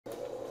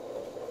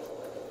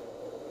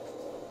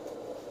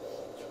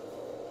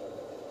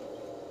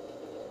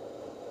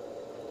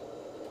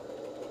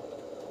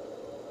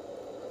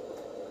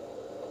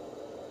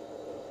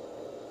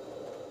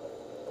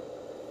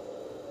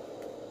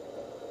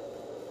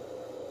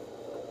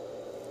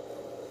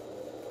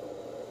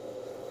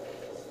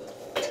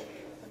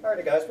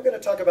Alrighty guys, we're going to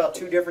talk about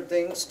two different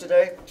things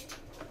today.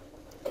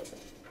 We're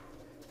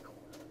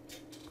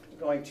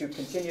going to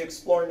continue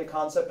exploring the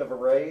concept of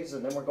arrays,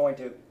 and then we're going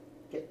to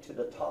get to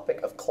the topic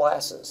of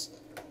classes.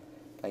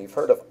 Now you've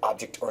heard of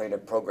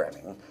object-oriented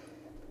programming.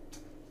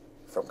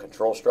 From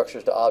control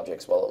structures to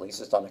objects, well, at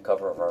least it's on the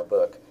cover of our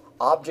book.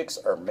 Objects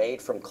are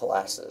made from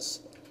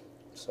classes.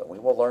 So we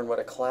will learn what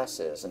a class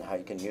is and how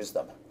you can use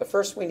them. But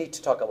first we need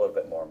to talk a little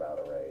bit more about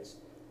arrays.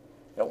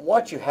 Now,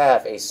 once you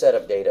have a set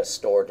of data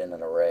stored in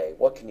an array,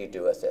 what can you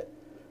do with it?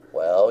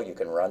 Well, you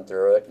can run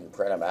through it and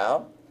print them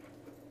out.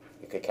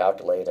 You could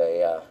calculate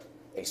a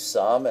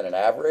sum and an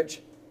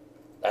average.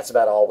 That's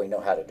about all we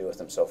know how to do with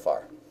them so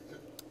far.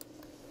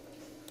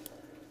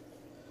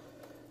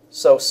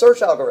 So, search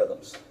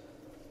algorithms.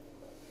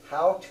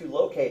 How to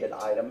locate an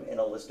item in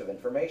a list of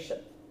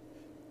information.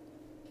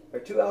 There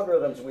are two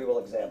algorithms we will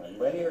examine,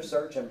 linear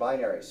search and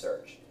binary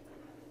search.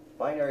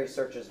 Binary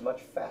search is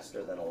much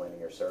faster than a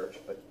linear search,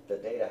 but the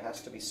data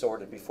has to be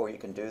sorted before you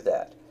can do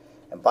that.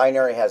 And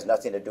binary has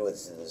nothing to do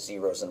with the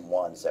zeros and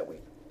ones that we've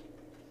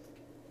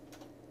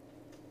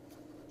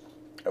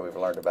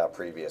learned about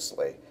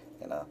previously.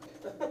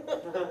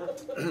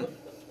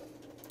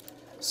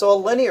 So a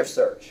linear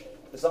search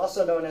is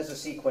also known as a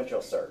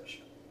sequential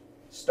search.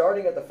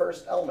 Starting at the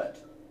first element,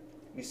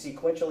 you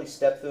sequentially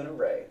step through an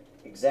array,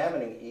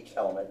 examining each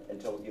element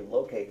until you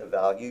locate the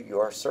value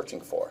you are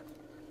searching for.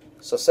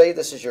 So say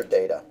this is your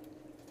data.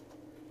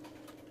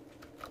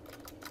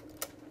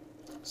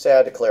 Say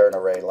I declare an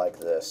array like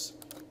this.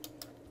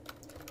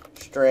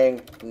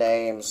 String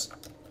names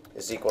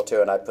is equal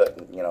to, and I put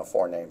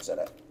 4 names in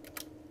it.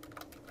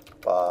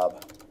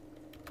 Bob,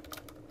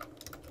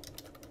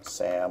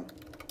 Sam,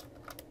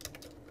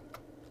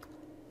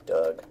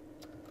 Doug,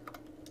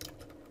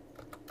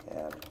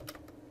 and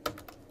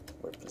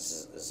this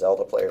is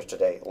Zelda players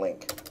today,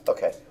 Link.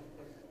 Okay.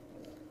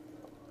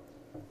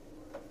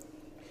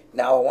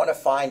 Now I want to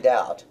find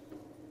out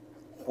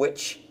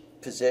which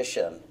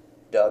position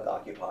Doug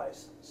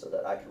occupies so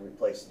that I can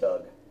replace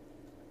Doug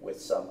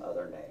with some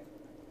other name.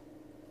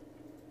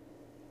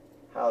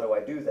 How do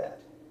I do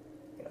that?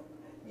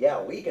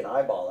 Yeah, we can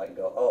eyeball it and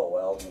go, oh,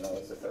 well,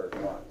 it's the third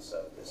one.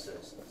 So this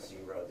is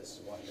 0, this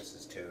is 1, this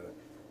is 2.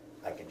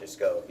 I can just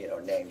go,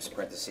 names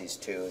parentheses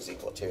 2 is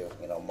equal to,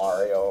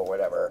 Mario or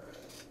whatever.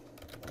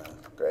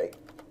 Great.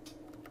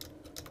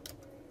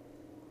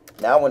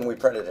 Now when we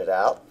printed it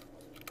out,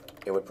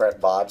 it would print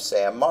Bob,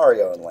 Sam,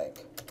 Mario, and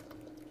Link.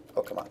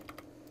 Oh, come on.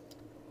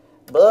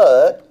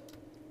 But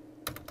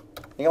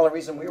the only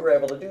reason we were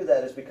able to do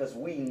that is because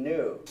we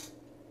knew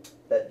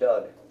that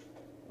Doug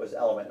was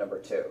element number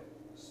 2,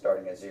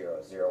 starting at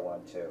 0, 0,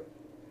 1, 2.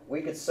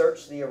 We could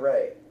search the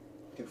array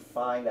to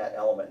find that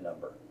element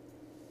number.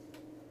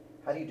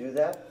 How do you do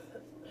that?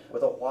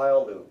 With a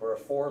while loop or a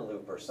for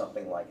loop or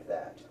something like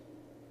that.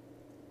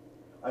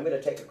 I'm going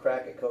to take a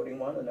crack at coding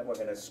one, and then we're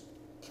going to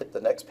hit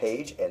the next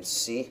page and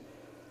see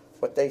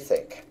what they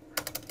think.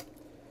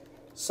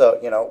 So,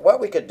 what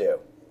we could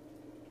do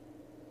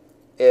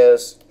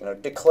is,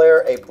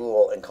 declare a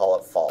bool and call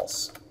it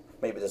false.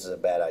 Maybe this is a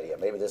bad idea.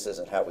 Maybe this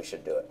isn't how we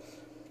should do it.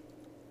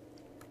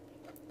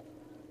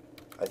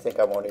 I think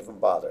I won't even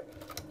bother.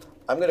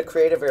 I'm going to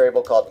create a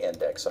variable called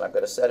index, and I'm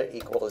going to set it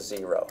equal to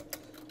 0.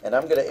 And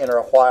I'm going to enter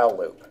a while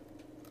loop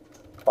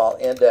while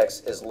index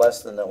is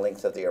less than the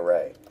length of the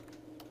array.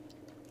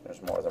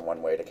 There's more than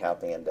one way to count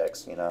the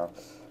index, the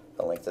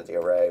length of the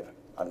array.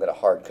 I'm going to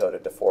hard code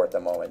it to 4 at the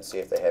moment and see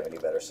if they have any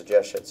better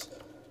suggestions.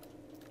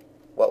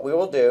 What we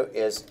will do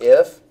is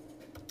if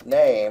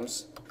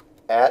names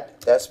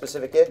at that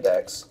specific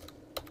index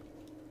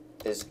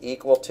is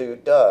equal to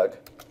Doug,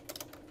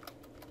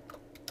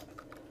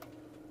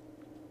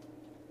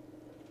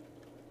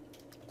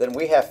 then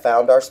we have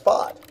found our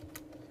spot.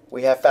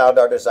 We have found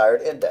our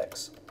desired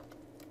index.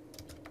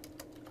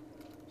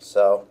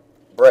 So,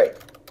 break.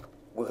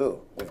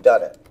 Woohoo, we've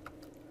done it.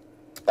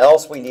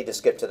 Else we need to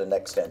skip to the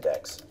next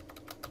index.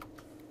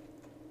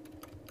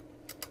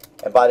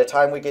 And by the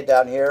time we get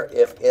down here,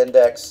 if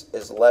index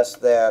is less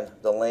than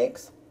the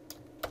length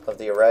of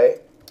the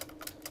array,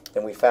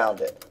 then we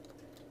found it.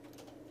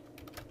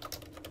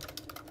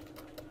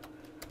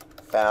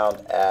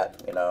 Found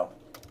at,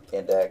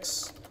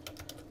 index,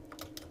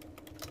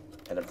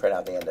 and then print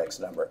out the index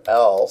number.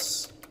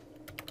 Else,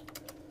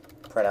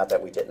 print out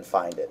that we didn't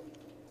find it.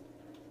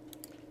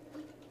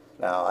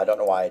 Now, I don't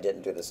know why I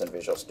didn't do this in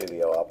Visual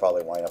Studio. I'll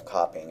probably wind up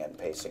copying and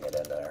pasting it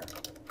in there.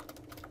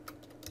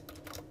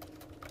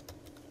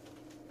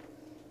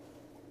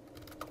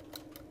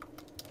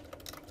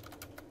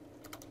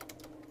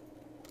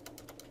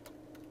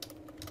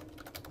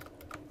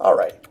 All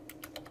right.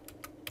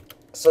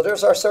 So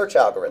there's our search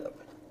algorithm.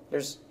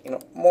 There's,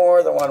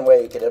 more than one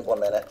way you could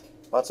implement it.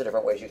 Lots of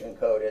different ways you can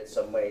code it.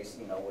 Some ways,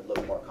 would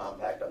look more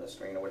compact on the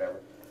screen or whatever.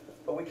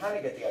 But we kind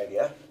of get the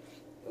idea.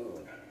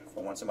 Ooh,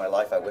 for once in my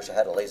life, I wish I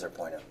had a laser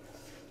pointer.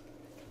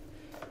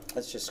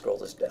 Let's just scroll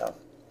this down,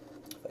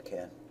 if I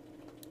can.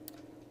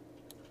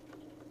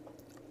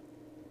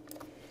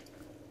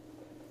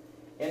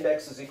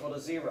 Index is equal to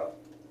 0.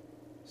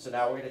 So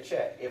now we're going to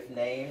check if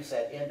names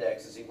at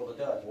index is equal to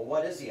Doug. Well,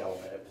 what is the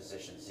element at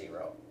position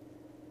 0?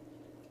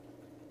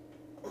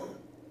 Did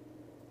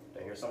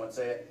I hear someone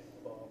say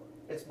it? Bob.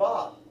 It's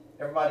Bob.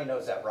 Everybody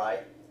knows that, right?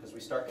 Because we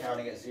start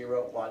counting at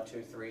 0, 1,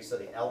 2, 3. So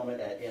the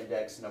element at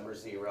index number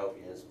 0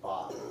 is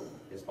Bob.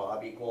 Is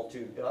Bob equal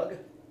to Doug?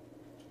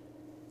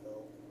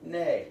 No.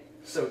 Nay.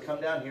 So we come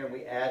down here and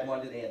we add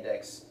 1 to the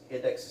index.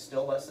 Index is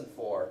still less than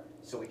 4,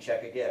 so we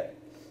check again.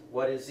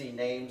 What is the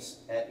names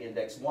at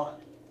index 1?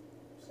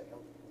 Sam.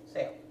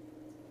 Sam.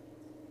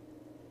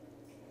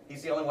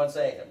 He's the only one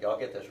saying them. Y'all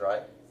get this,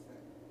 right?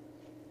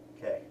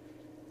 Okay.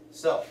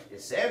 So,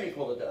 is Sam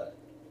equal to Doug?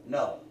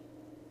 No.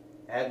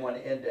 Add 1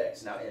 to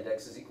index. Now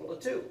index is equal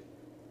to 2.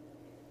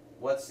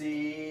 What's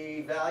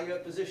the value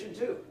at position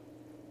 2?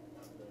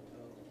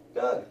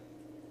 Doug.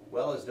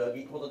 Well, is Doug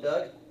equal to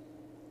Doug?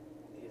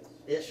 Yes.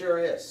 It sure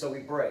is. So we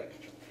break.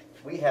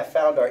 We have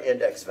found our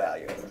index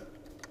value.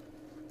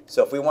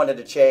 So if we wanted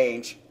to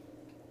change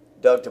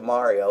Doug to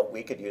Mario,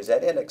 we could use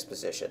that index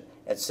position.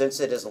 And since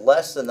it is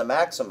less than the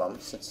maximum,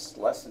 since it's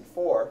less than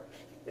 4,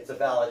 it's a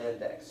valid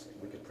index.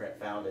 We could print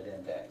found at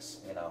index,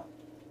 you know,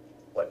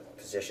 what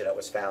position it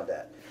was found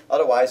at.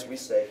 Otherwise, we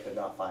say could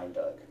not find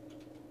Doug.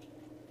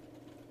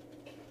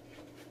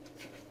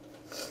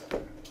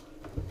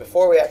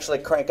 Before we actually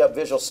crank up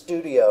Visual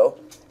Studio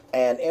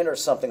and enter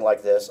something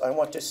like this, I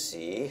want to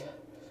see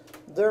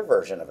their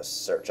version of a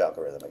search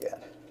algorithm again.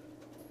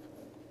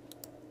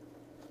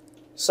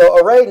 So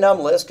array num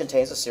list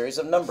contains a series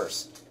of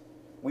numbers.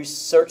 We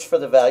search for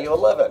the value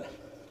 11.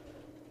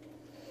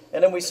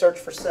 And then we search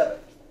for 7.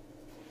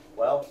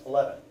 Well,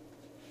 11.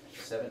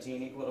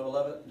 17 equal to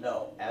 11?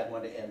 No. Add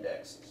 1 to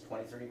index. Is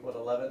 23 equal to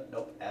 11?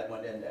 Nope. Add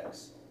 1 to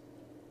index.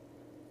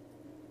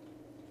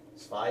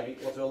 Is 5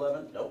 equal to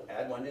 11? Nope.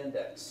 Add 1 to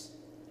index.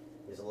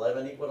 Is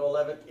 11 equal to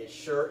 11? It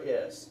sure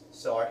is.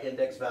 So our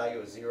index value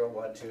is 0,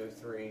 1, 2,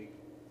 3.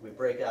 We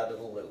break out of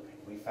the loop.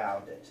 We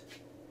found it.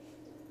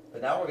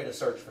 But now we're going to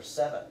search for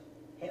 7.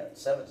 Hint,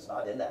 7 is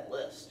not in that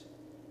list.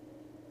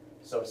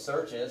 So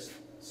search is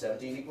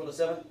 17 equal to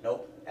 7?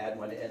 Nope. Add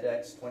 1 to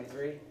index.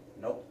 23?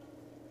 Nope.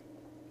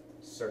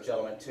 Search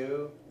element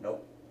 2?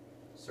 Nope.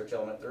 Search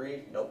element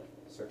 3? Nope.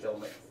 Search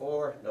element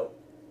 4? Nope.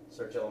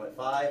 Search element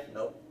 5?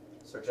 Nope.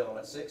 Search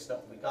element 6?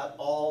 Nope. We got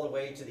all the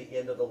way to the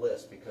end of the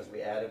list because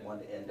we added 1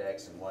 to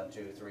index and 1,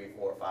 2, 3,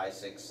 4, 5,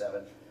 6,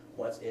 7.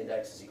 Once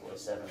index is equal to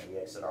 7, we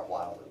exit our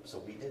while loop. So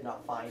we did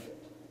not find it.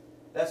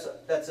 That's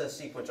a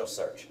sequential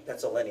search.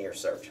 That's a linear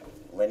search.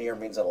 Linear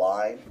means a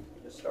line,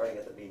 just starting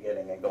at the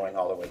beginning and going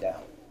all the way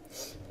down.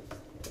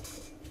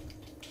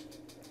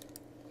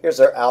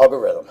 Here's our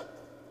algorithm.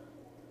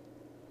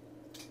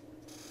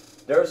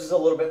 Theirs is a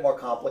little bit more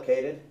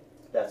complicated.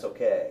 That's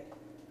okay.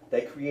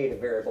 They create a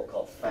variable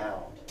called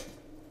found.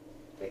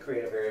 They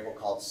create a variable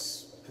called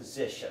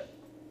position.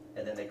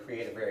 And then they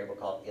create a variable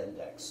called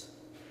index.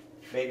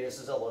 Maybe this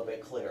is a little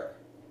bit clearer.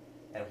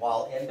 And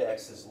while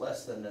index is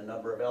less than the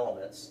number of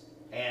elements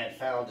and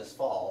found is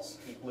false,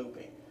 keep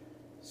looping.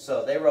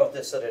 So they wrote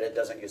this so that it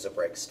doesn't use a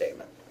break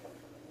statement.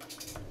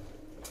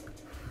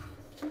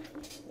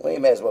 We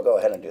may as well go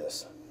ahead and do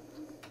this.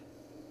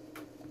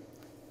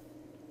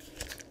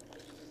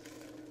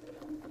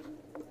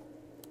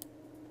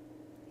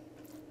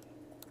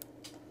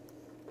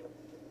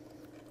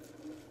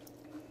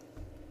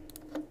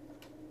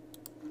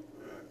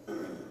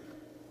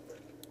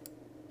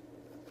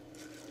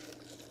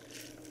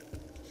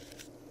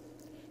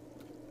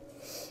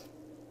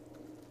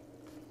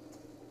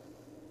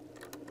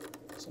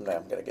 Someday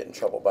I'm going to get in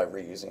trouble by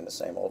reusing the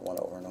same old one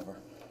over and over.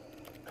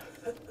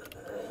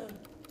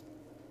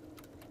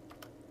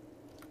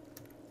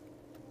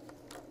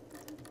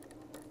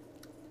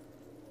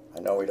 I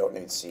know we don't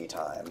need C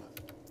time.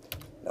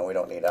 No, we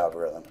don't need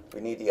algorithm.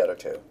 We need the other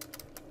two.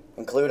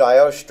 Include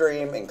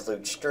IOStream,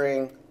 include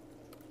string,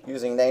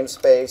 using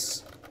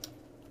namespace,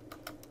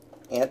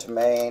 int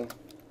main,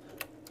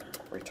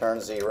 return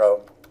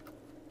 0.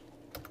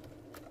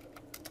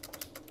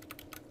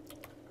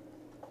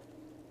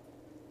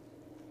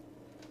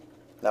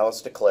 Now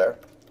let's declare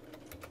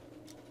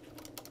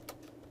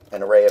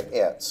an array of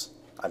ints.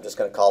 I'm just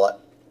going to call it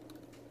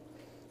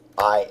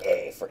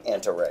IA for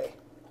int array.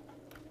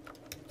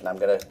 And I'm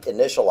going to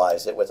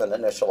initialize it with an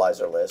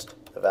initializer list.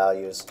 The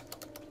values,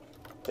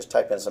 just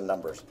type in some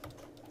numbers.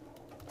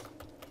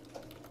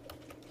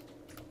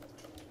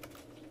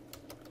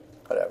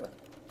 Whatever.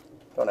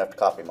 Don't have to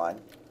copy mine.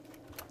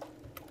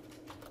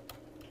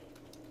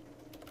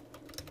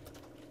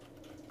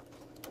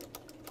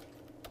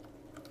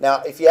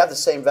 Now, if you have the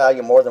same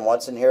value more than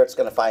once in here, it's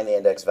going to find the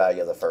index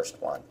value of the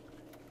first one.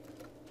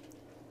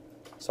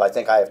 So I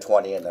think I have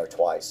 20 in there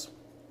twice.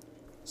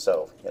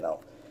 So, you know,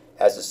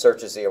 as it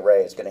searches the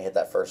array, it's going to hit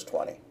that first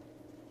 20.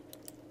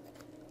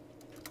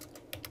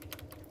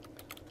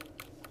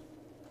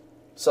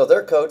 So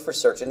their code for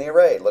searching the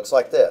array looks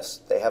like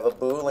this. They have a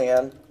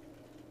Boolean, and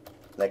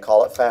they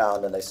call it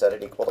found, and they set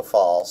it equal to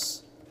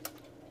false.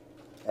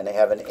 And they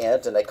have an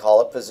int, and they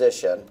call it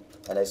position,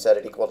 and they set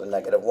it equal to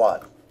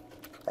 -1.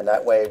 And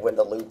that way, when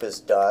the loop is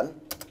done,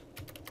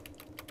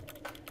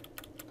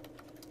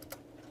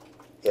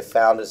 if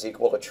found is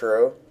equal to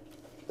true,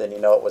 then you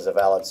know it was a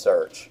valid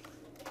search.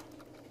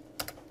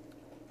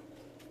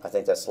 I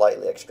think that's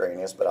slightly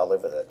extraneous, but I'll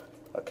live with it.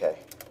 Okay.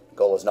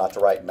 Goal is not to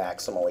write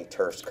maximally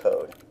terse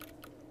code.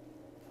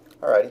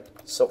 Alrighty.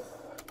 So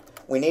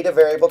we need a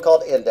variable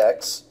called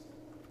index.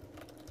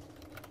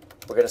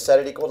 We're going to set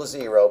it equal to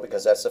 0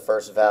 because that's the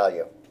first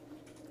value.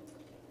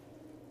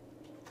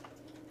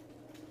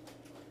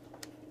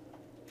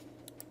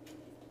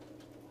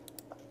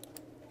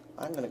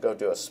 I'm going to go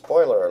do a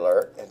spoiler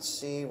alert and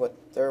see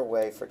what their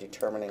way for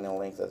determining the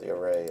length of the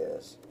array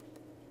is.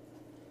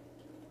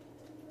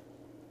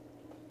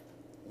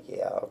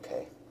 Yeah,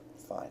 okay,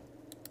 fine.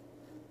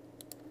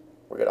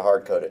 We're going to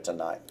hard code it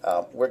tonight.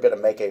 We're going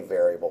to make a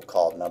variable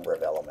called number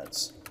of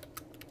elements.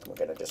 We're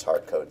going to just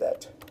hard code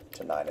that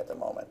to 9 at the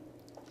moment.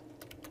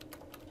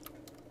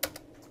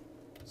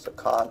 So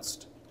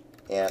const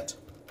int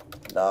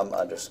num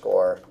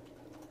underscore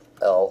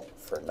L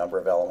for number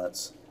of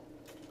elements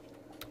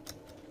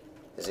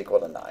is equal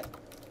to 9.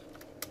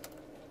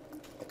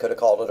 I could have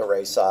called it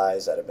array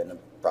size. That would have been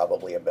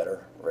probably a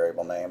better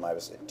variable name. I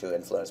was too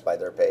influenced by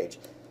their page.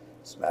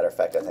 As a matter of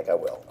fact, I think I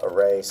will.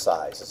 Array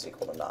size is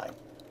equal to 9.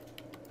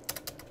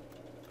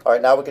 All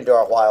right, now we can do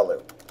our while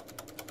loop.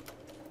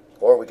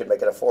 Or we could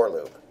make it a for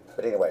loop.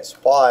 But anyways,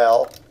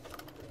 while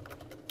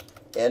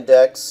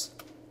index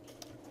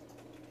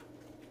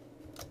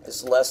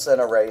is less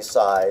than array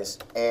size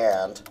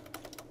and,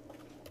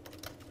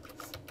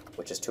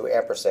 which is 2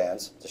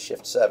 ampersands to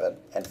shift 7,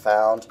 and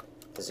found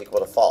is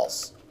equal to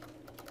false.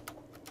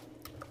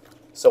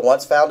 So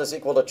once found is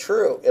equal to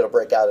true, it'll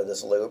break out of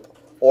this loop.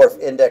 Or if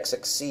index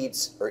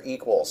exceeds or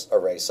equals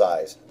array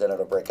size, then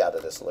it'll break out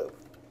of this loop.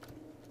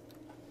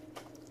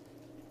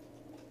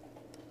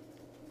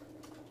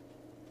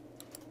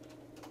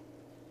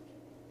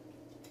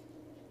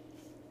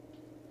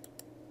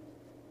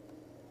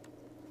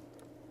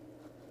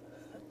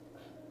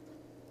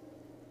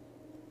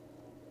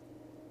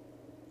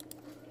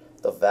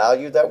 The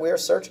value that we are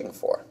searching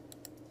for.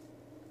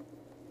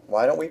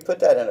 Why don't we put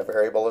that in a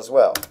variable as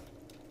well?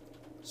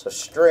 So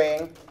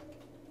string,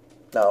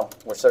 no,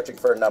 we're searching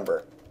for a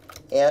number.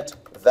 Int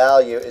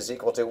value is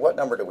equal to, what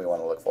number do we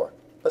want to look for?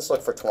 Let's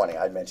look for 20.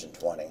 I mentioned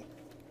 20.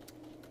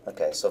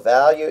 Okay, so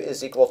value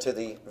is equal to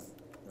the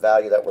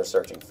value that we're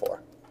searching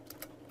for.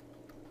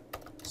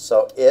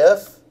 So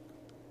if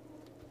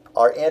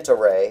our int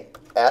array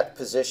at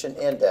position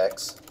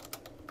index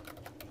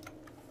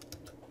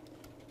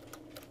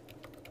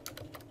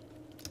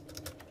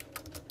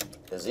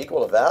is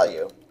equal to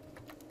value,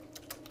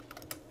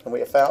 and we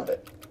have found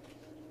it.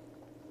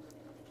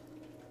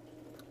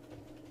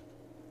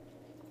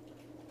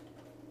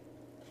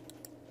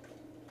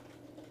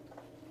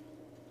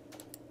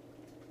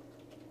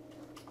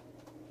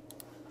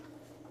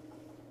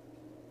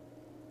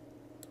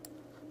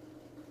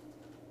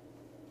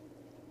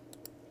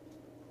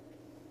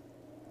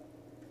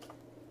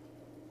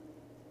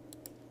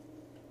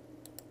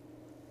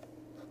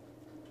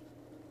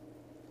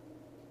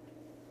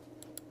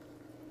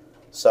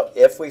 So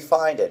if we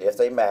find it, if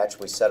they match,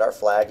 we set our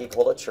flag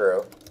equal to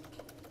true.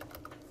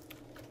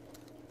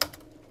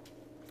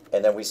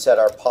 And then we set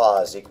our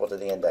pause equal to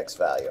the index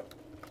value.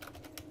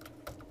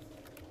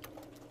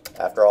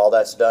 After all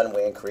that's done,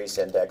 we increase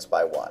index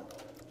by 1.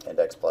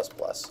 Index plus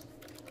plus.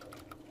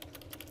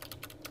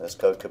 This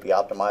code could be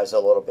optimized a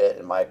little bit.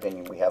 In my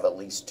opinion, we have at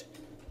least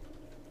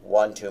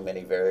one too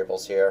many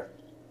variables here.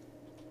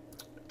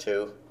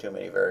 Two too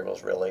many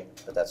variables, really,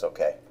 but that's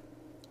okay.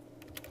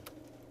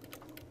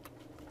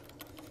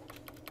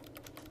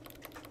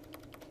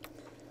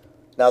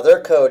 Now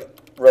their code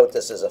wrote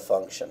this as a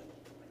function.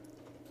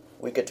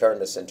 We could turn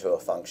this into a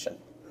function.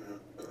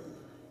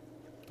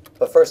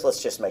 But first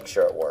let's just make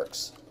sure it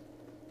works.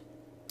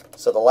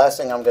 So the last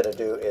thing I'm going to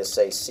do is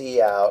say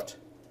cout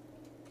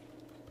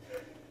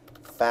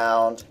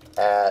found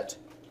at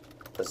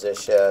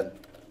position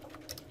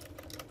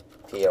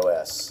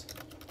POS.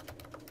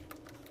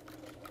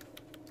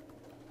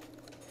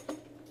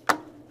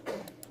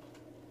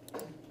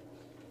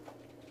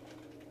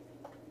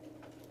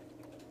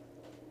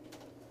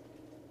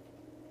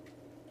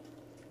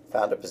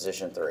 Found at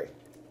position 3.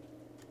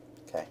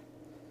 Okay.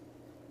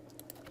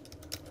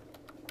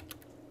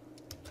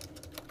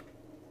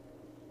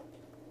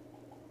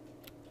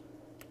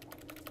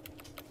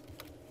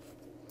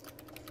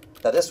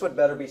 Now this would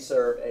better be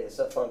served as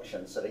a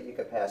function so that you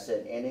could pass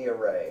in any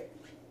array,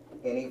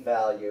 any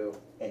value,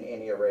 and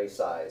any array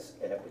size,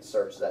 and it would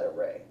search that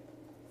array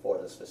for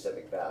the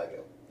specific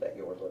value that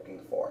you were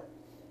looking for.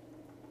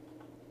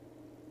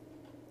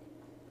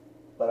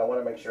 But I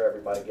want to make sure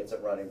everybody gets it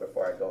running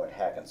before I go and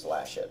hack and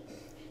slash it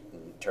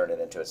and turn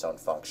it into its own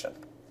function.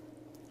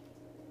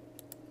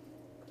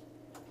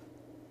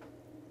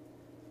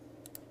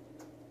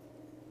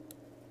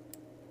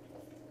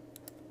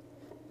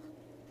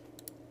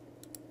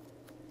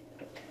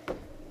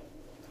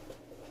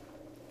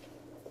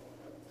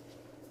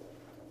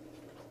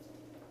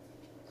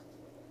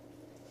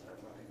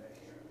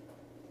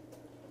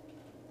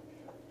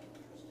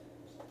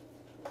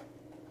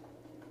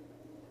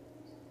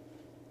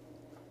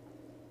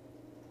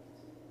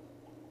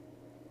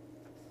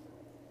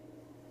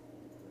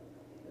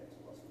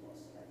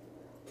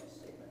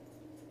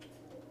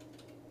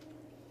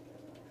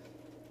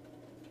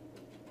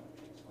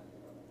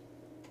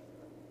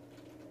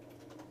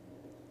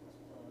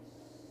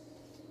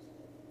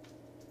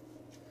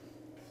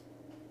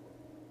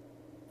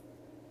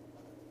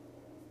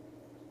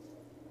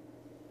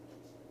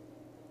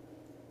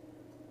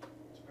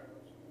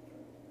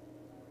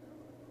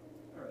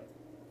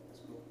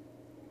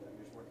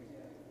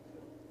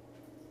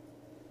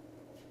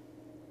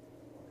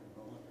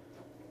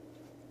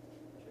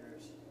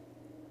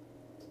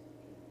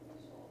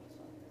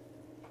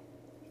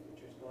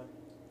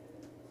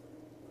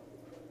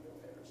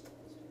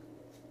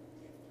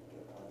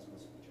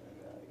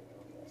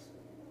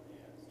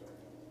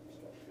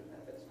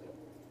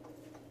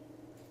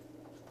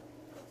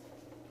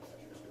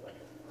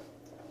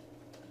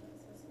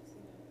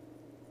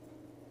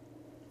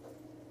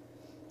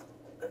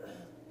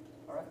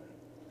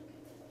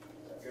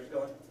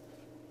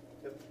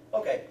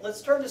 Okay,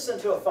 let's turn this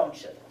into a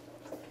function.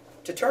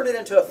 To turn it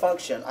into a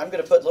function, I'm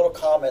going to put little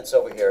comments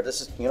over here.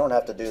 This is, you don't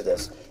have to do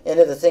this,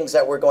 into the things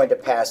that we're going to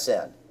pass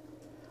in.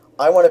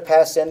 I want to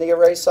pass in the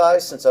array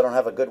size since I don't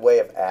have a good way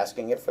of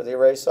asking it for the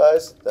array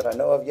size that I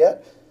know of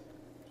yet.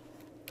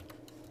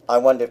 I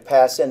want to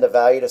pass in the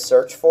value to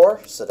search for,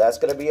 so that's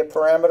going to be a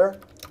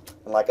parameter.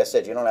 And like I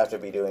said, you don't have to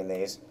be doing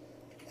these.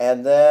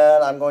 And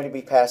then I'm going to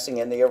be passing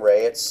in the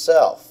array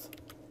itself.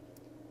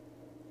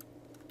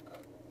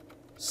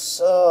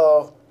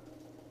 So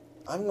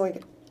I'm going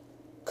to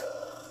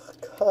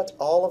cut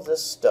all of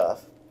this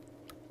stuff.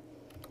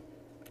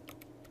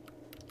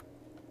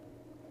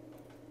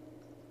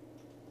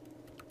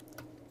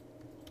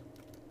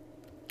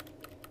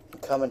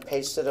 And come and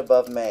paste it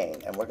above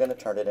main, and we're going to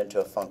turn it into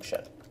a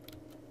function.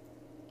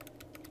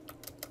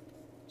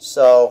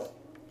 So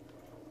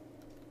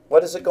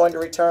what is it going to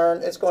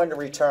return? It's going to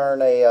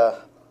return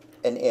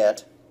an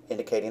int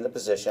indicating the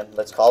position.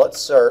 Let's call it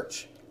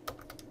search.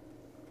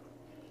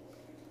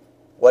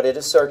 What it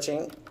is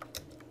searching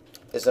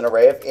is an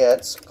array of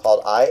ints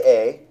called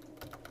IA.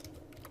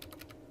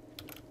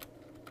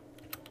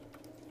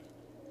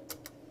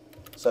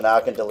 So now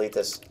I can delete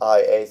this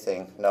IA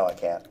thing. No, I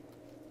can't.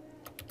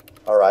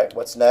 All right,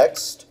 what's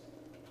next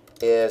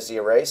is the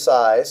array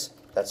size.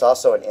 That's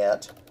also an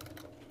int.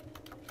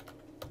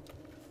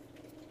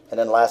 And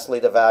then lastly,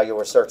 the value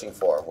we're searching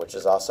for, which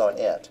is also an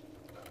int.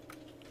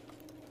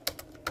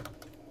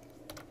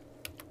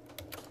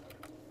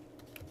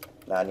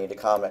 Now I need to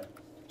comment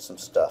some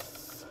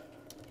stuff.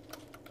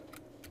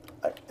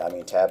 I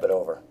mean tab it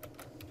over.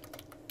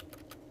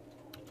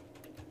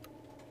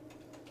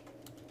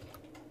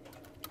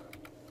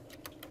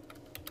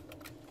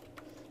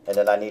 And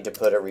then I need to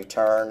put a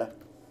return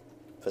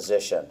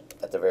position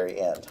at the very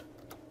end.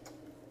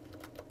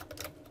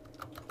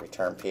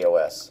 Return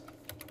POS.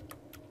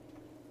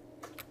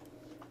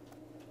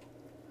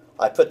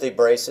 I put the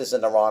braces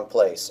in the wrong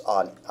place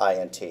on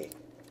INT.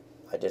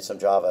 I did some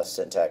Java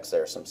syntax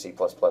there, some C++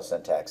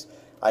 syntax.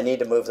 I need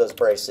to move those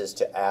braces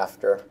to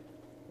after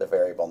the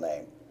variable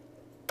name.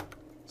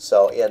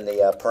 So in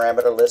the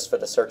parameter list for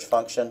the search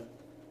function,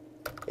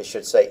 it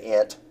should say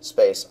int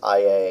space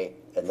IA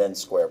and then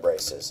square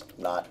braces,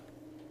 not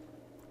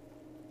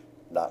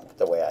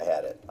the way I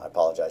had it. I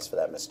apologize for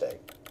that mistake.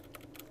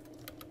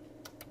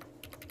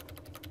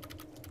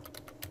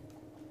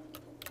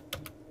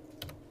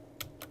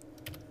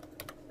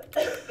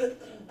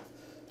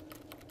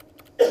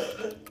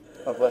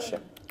 Oh, bless you.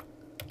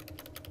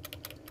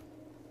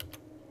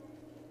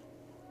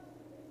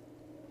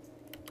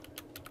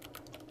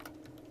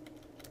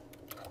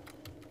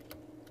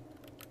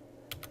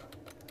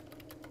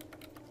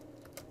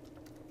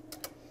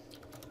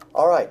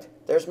 All right,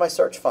 there's my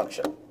search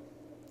function.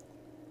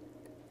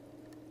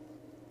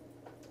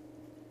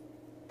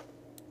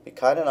 Be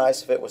kind of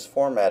nice if it was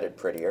formatted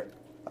prettier.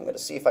 I'm going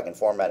to see if I can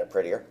format it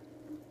prettier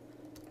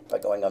by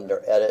going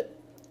under Edit,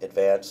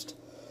 Advanced,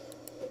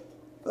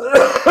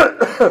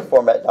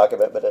 Format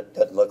Document, but it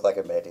doesn't look like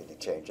it made any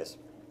changes.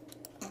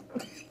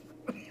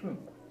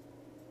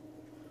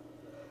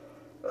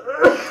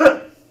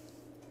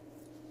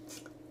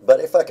 But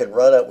if I can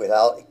run it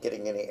without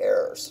getting any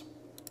errors,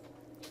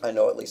 I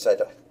know at least I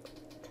don't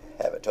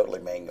have it totally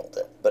manualed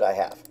it, but I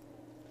have.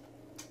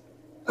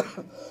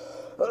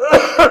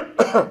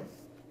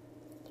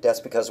 That's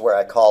because where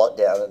I call it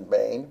down in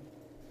main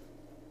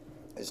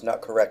is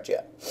not correct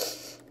yet.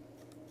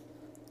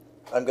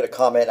 I'm going to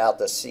comment out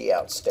the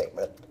cout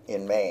statement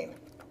in main.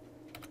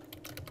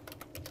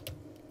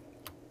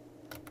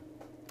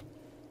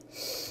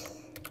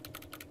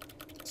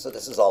 So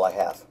this is all I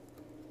have.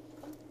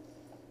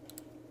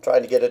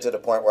 Trying to get it to the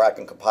point where I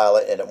can compile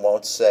it and it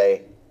won't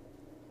say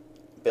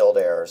build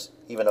errors,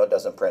 even though it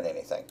doesn't print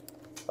anything.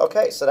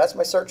 Okay, so that's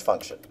my search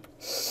function.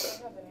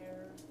 I have an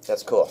error.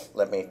 That's cool.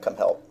 Let me come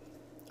help.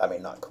 I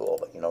mean, not cool,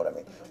 but you know what I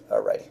mean.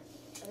 Alrighty.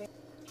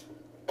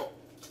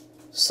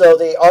 So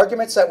the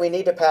arguments that we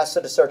need to pass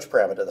to the search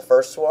parameter, the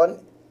first one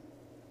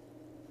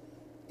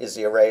is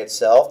the array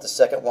itself, the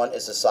second one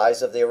is the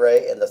size of the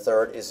array, and the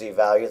third is the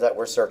value that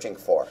we're searching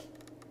for.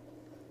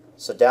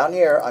 So down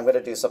here, I'm going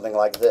to do something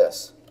like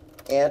this.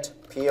 Int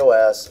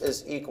POS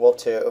is equal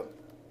to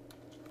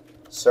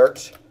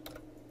search,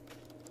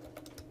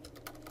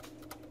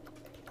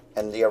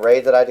 and the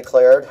array that I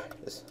declared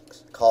is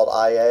called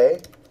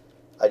IA.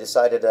 I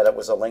decided that it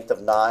was a length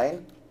of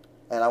 9,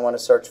 and I want to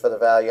search for the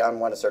value. I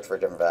want to search for a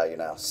different value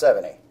now,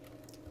 70.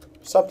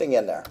 Something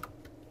in there.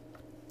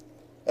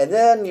 And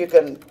then you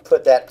can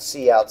put that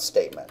cout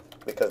statement,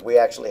 because we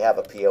actually have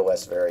a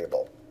POS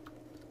variable.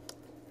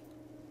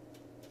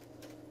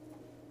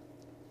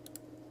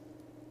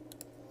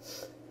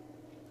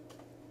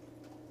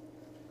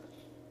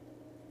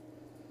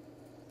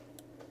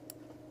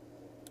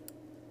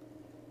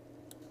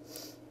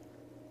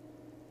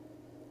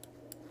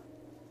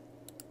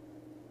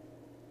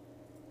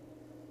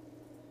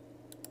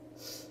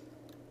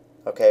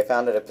 Okay, I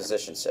found it at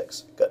position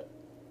 6. Good.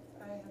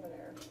 I have an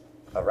error.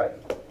 All right.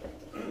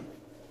 I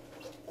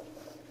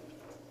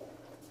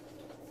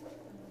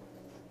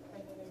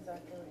did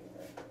exactly what you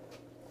did.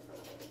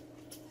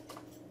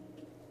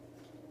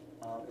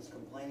 out is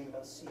complaining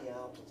about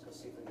cout. Let's go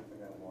see if we can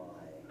figure out why.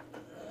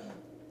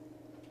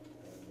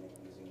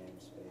 Using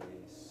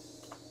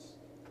namespace.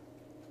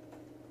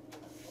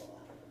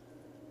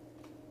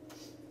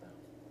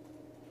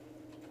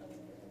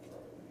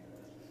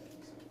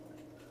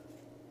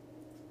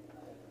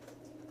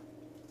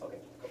 Okay,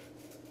 cool.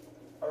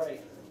 All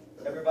right,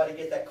 everybody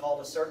get that call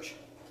to search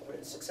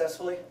written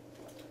successfully?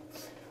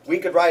 We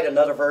could write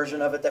another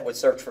version of it that would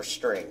search for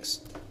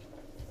strings.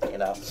 You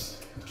know,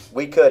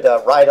 we could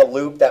write a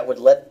loop that would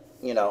let,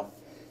 you know,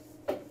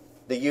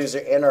 the user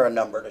enter a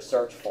number to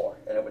search for,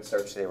 and it would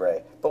search the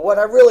array. But what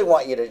I really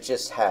want you to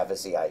just have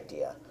is the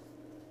idea.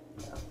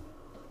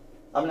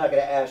 I'm not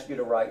going to ask you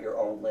to write your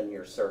own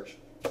linear search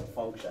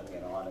function, you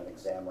know, on an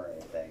exam or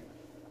anything.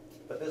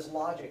 But this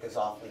logic is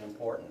awfully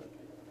important.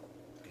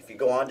 If you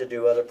go on to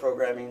do other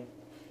programming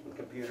in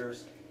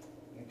computers,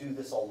 you do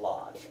this a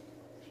lot.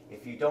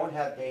 If you don't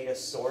have data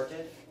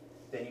sorted,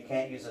 then you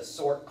can't use a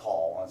sort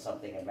call on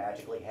something and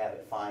magically have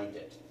it find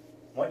it.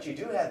 Once you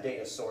do have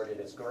data sorted,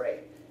 it's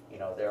great. You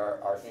know,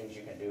 there are things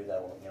you can do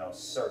that will, you know,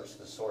 search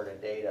the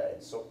sorted data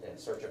and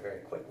search it very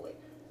quickly.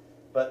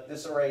 But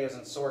this array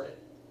isn't sorted.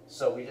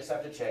 So we just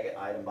have to check it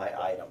item by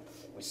item.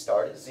 We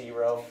start at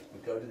 0, we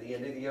go to the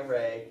end of the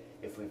array.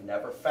 If we've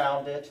never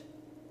found it,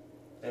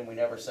 then we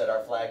never set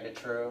our flag to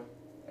true,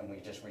 and we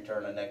just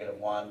return a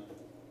 -1.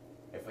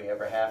 If we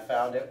ever have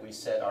found it, we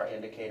set our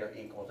indicator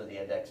equal to the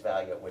index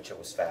value at which it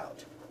was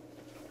found.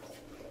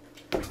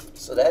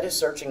 So that is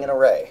searching an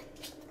array.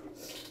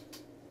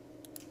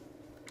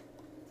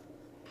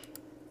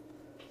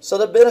 So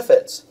the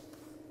benefits.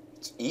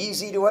 It's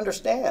easy to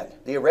understand.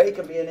 The array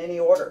can be in any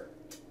order.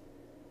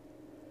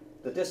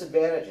 The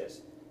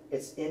disadvantages.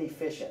 It's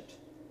inefficient.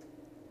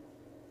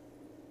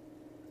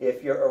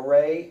 If your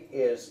array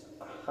is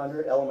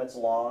 100 elements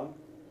long,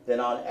 then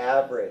on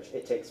average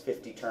it takes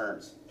 50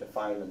 turns to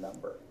find the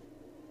number.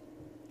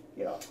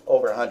 You know,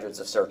 over hundreds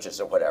of searches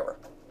or whatever.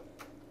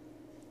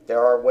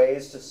 There are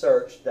ways to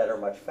search that are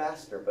much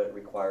faster, but it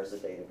requires the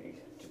data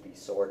to be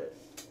sorted.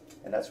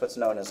 And that's what's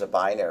known as a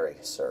binary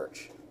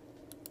search.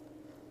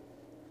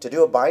 To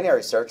do a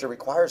binary search, it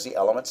requires the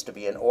elements to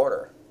be in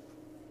order.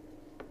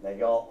 Now,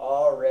 y'all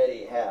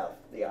already have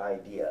the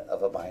idea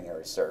of a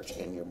binary search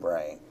in your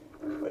brain,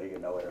 whether you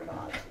know it or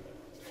not.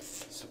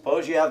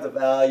 Suppose you have the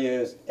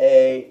values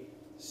A,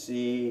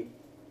 C,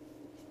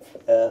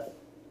 F,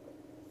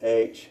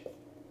 H,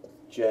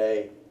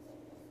 J,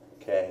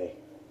 K,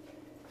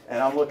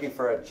 and I'm looking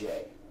for a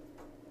J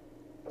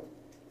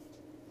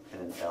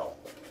and an L.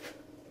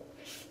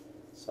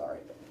 Sorry.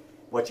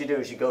 What you do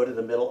is you go to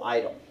the middle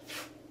item.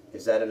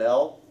 Is that an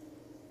L?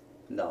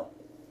 No.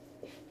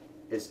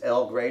 Is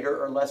L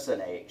greater or less than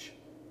H?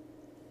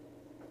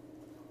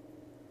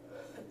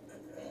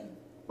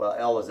 Well,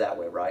 L is that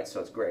way, right? So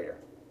it's greater.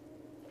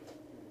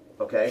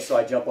 Okay, so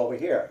I jump over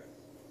here.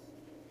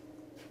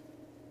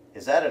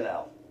 Is that an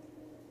L?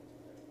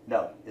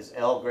 No. Is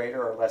L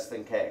greater or less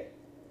than K?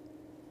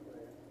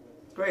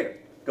 Greater.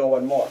 Go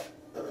one more.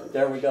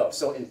 There we go.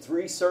 So in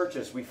 3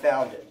 searches, we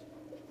found it.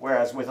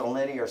 Whereas with a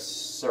linear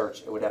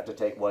search, it would have to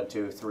take 1,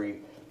 2,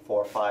 3,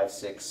 4, 5,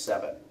 6,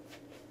 7.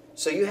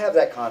 So you have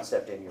that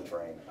concept in your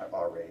brain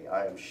already,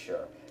 I am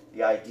sure.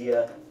 The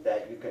idea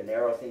that you can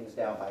narrow things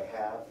down by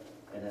half,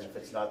 and then if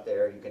it's not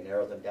there, you can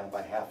narrow them down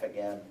by half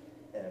again,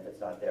 and if it's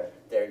not there,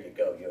 there you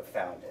go, you have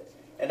found it.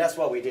 And that's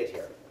what we did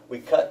here. We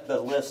cut the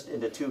list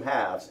into 2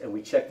 halves, and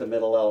we checked the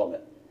middle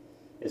element.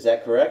 Is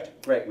that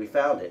correct? Great, we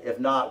found it. If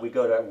not, we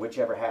go to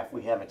whichever half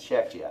we haven't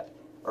checked yet,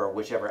 or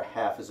whichever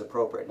half is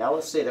appropriate. Now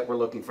let's say that we're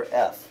looking for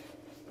F.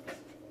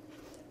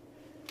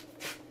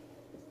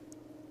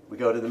 We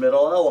go to the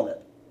middle element.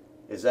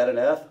 Is that an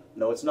F?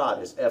 No, it's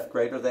not. Is F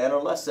greater than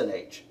or less than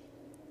H?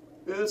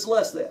 It's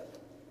less than.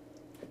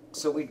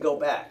 So we'd go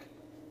back.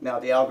 Now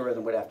the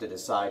algorithm would have to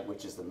decide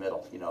which is the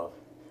middle. You know,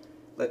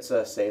 let's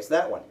say it's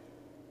that one.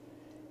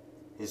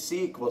 Is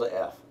C equal to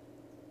F?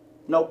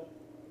 Nope.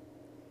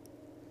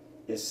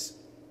 Is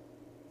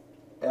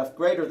F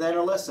greater than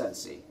or less than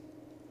C?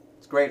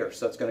 It's greater,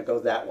 so it's going to go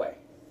that way.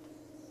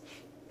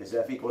 Is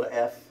F equal to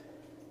F?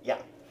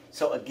 Yeah.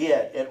 So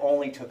again, it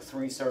only took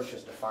 3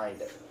 searches to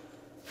find it.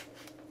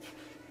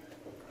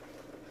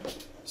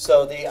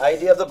 So the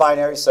idea of the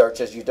binary search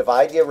is you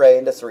divide the array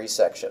into 3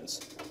 sections.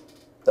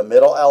 The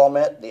middle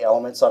element, the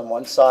elements on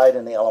one side,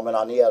 and the element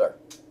on the other.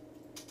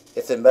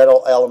 If the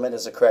middle element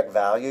is the correct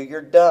value,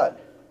 you're done.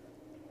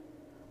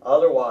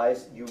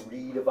 Otherwise, you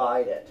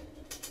redivide it.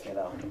 You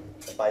know,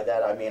 by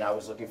that I mean I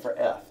was looking for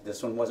F.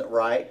 This one wasn't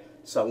right,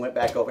 so I went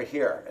back over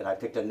here and I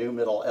picked a new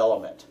middle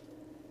element.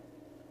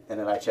 And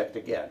then I checked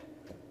again.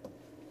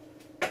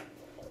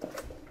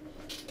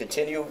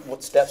 Continue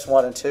with steps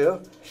 1 and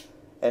 2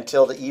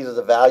 until either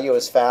the value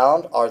is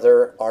found or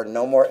there are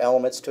no more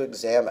elements to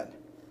examine.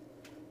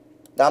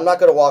 Now I'm not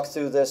going to walk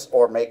through this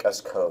or make us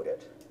code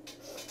it,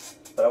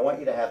 but I want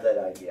you to have that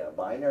idea. A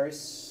binary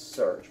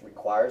search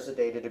requires the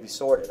data to be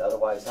sorted.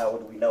 Otherwise, how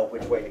would we know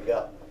which way to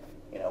go?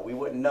 You know, we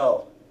wouldn't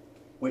know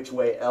which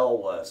way L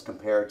was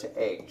compared to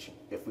H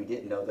if we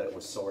didn't know that it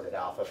was sorted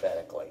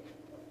alphabetically.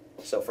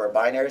 So for a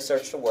binary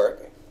search to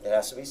work, it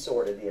has to be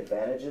sorted. The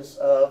advantages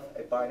of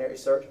a binary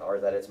search are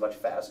that it's much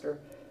faster.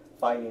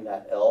 Finding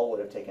that L would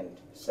have taken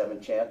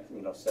 7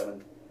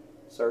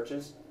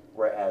 searches,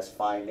 whereas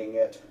finding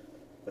it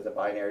with a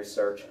binary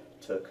search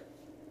took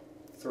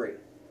 3.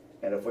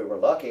 And if we were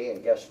lucky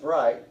and guessed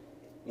right,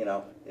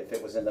 if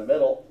it was in the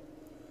middle,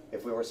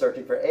 if we were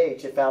searching for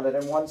H, it found it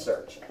in 1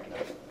 search.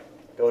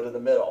 Go to the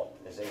middle.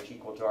 Is H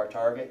equal to our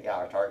target? Yeah,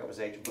 our target was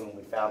H. Boom,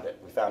 we found it.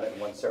 We found it in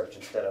 1 search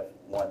instead of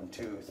 1,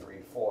 2, 3,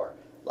 4,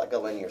 like a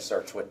linear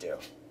search would do.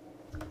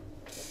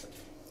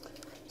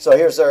 So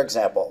here's our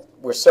example.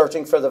 We're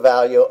searching for the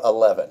value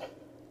 11.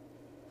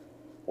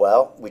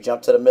 Well, we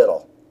jump to the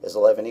middle. Is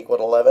 11 equal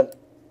to 11?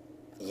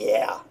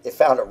 Yeah, it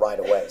found it right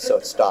away, so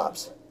it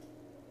stops.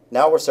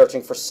 Now we're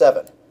searching for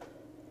 7.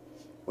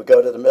 We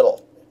go to the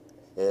middle.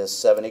 Is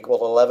 7 equal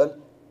to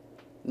 11?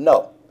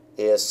 No.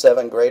 Is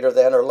 7 greater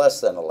than or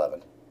less than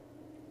 11?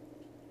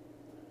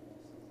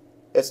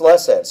 It's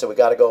less than, so we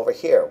got to go over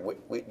here.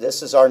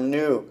 This is our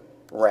new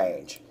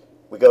range.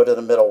 We go to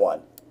the middle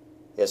one.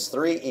 Is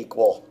 3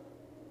 equal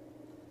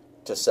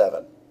to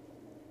 7?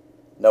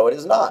 No, it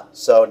is not.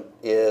 So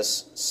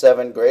is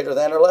 7 greater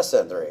than or less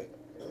than 3?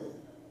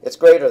 It's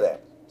greater than.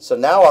 So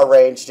now our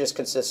range just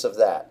consists of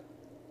that.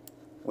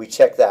 We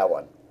check that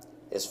one.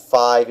 Is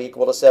 5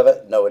 equal to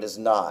 7? No, it is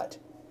not.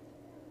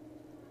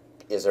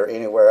 Is there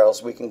anywhere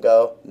else we can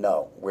go?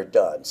 No, we're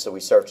done. So we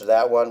searched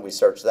that one, we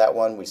searched that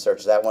one, we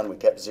searched that one, we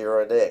kept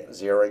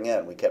zeroing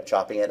in. We kept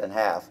chopping it in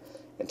half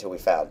until we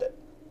found it.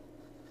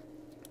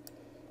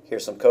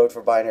 Here's some code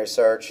for binary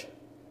search.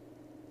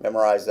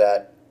 Memorize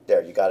that.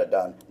 There, you got it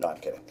done. No, I'm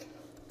kidding.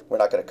 We're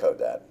not going to code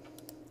that.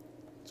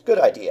 It's a good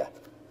idea.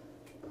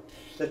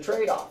 The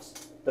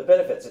trade-offs, the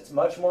benefits, it's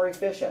much more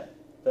efficient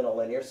than a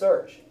linear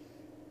search.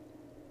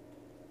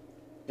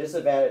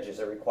 Disadvantages,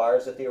 it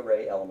requires that the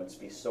array elements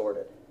be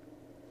sorted,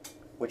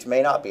 which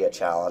may not be a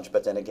challenge,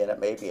 but then again, it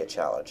may be a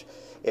challenge.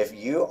 If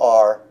you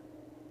are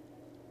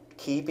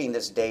keeping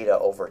this data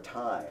over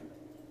time,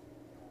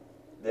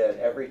 then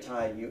every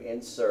time you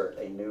insert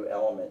a new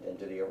element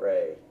into the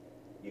array,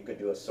 you could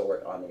do a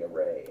sort on the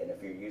array. And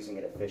if you're using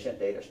an efficient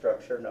data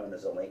structure known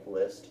as a linked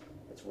list,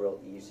 it's real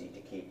easy to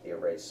keep the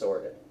array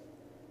sorted.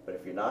 But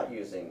if you're not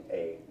using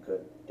a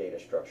good data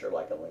structure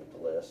like a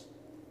linked list,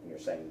 and you're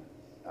saying,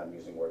 I'm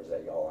using words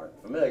that y'all aren't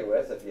familiar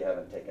with if you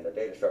haven't taken a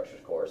data structures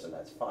course, and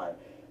that's fine.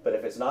 But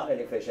if it's not an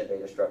efficient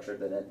data structure,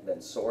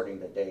 then sorting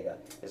the data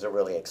is a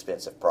really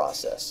expensive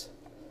process.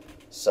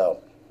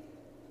 So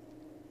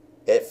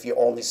if you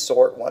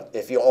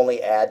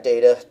only add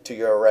data to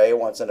your array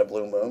once in a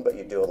blue moon, but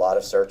you do a lot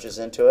of searches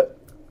into it,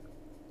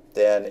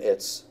 then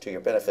it's to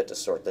your benefit to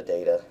sort the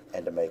data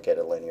and to make it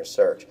a linear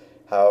search.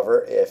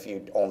 However, if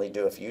you only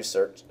do a few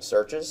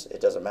searches,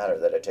 it doesn't matter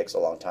that it takes a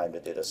long time to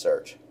do the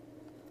search.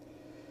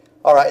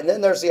 All right, and then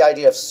there's the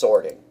idea of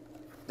sorting.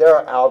 There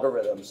are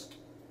algorithms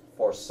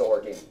for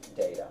sorting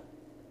data,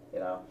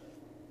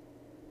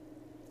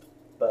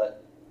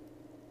 but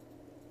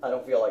I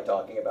don't feel like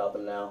talking about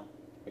them now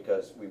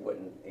because we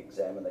wouldn't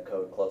examine the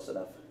code close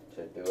enough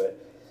to do it.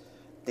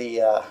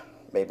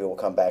 Maybe we'll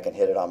come back and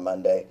hit it on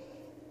Monday.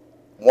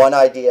 One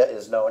idea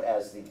is known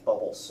as the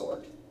bubble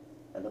sort.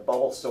 And the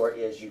bubble sort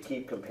is you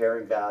keep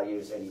comparing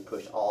values and you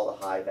push all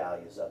the high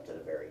values up to the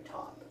very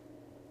top.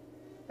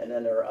 And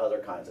then there are other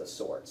kinds of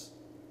sorts.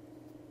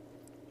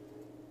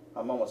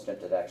 I'm almost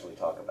tempted to actually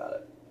talk about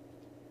it.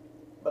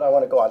 But I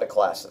want to go on to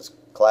classes.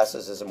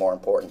 Classes is a more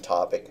important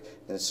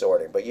topic than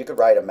sorting. But you could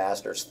write a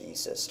master's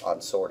thesis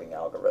on sorting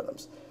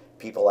algorithms.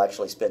 People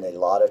actually spend a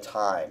lot of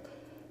time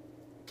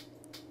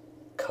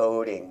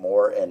coding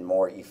more and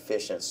more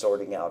efficient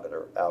sorting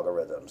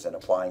algorithms and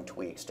applying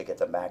tweaks to get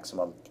the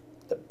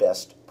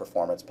best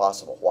performance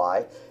possible.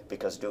 Why?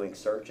 Because doing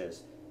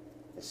searches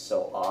is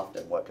so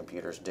often what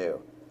computers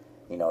do.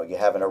 You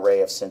have an array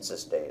of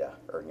census data,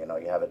 or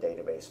you have a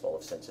database full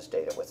of census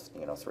data with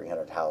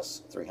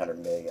 300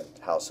 million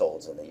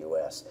households in the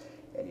U.S.,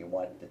 and you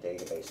want the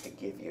database to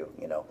give you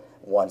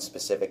one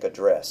specific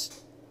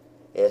address.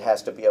 It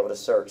has to be able to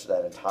search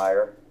that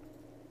entire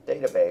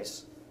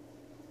database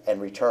and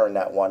return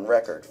that one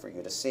record for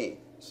you to see.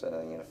 So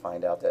then you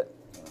find out that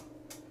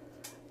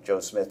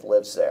Joe Smith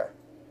lives there.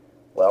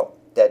 Well,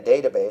 that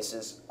database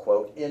is,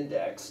 quote,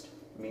 indexed,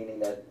 meaning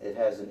that it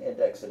has an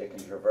index that it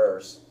can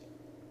traverse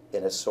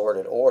in a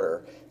sorted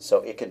order,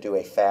 so it can do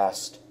a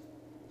fast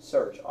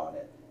search on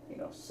it,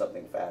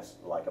 something fast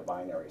like a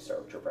binary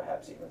search, or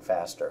perhaps even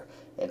faster,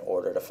 in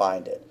order to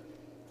find it.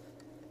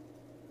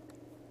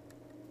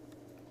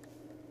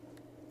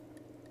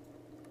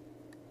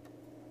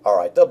 All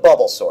right, the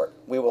bubble sort.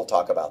 We will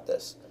talk about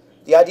this.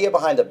 The idea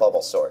behind the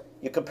bubble sort,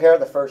 you compare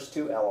the first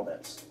 2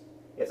 elements.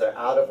 If they're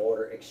out of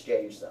order,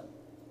 exchange them.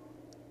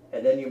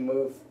 And then you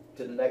move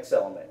to the next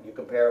element. You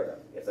compare them.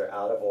 If they're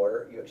out of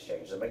order, you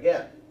exchange them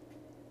again.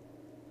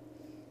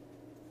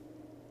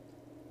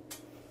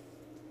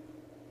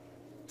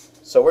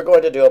 So we're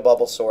going to do a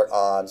bubble sort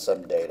on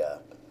some data.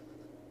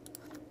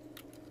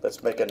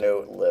 Let's make a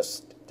new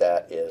list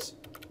that is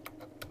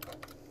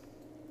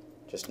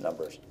just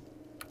numbers.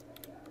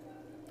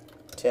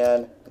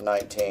 10,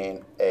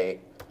 19, 8,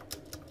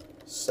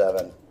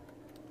 7,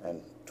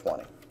 and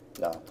 20.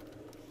 No,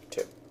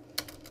 2.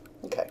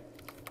 Okay.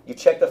 You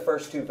check the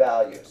first two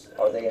values.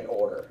 Are they in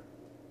order?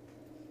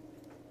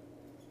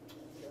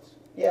 Yes.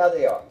 Yeah,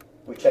 they are.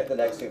 We check the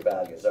next two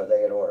values. Are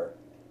they in order?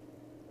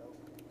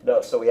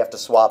 No, so we have to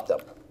swap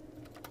them.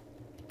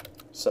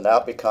 So now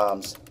it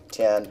becomes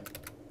 10,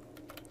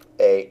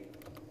 8,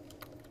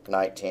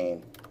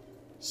 19,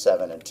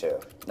 7, and 2.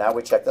 Now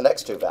we check the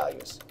next two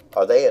values.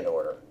 Are they in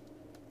order?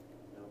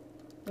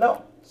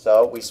 No.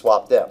 So we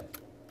swap them.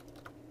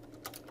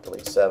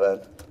 Delete 7,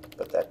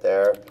 put that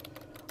there.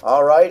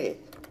 All righty.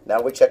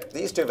 Now we check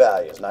these two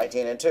values,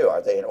 19 and 2.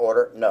 Are they in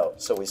order? No.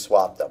 So we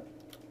swap them.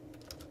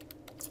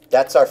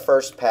 That's our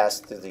first pass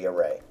through the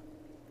array.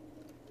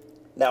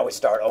 Now we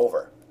start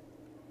over.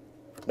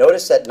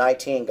 Notice that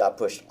 19 got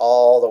pushed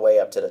all the way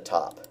up to the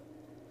top.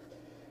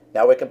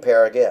 Now we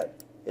compare again.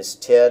 Is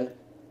 10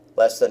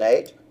 less than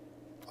 8?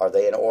 Are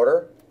they in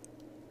order?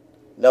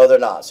 No, they're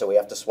not, so we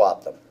have to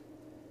swap them.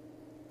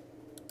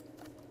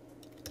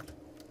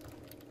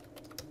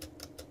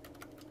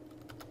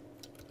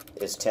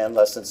 Is 10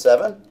 less than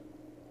 7?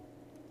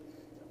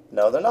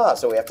 No, they're not,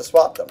 so we have to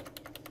swap them.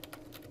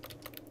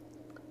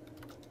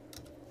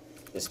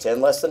 Is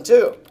 10 less than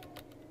 2?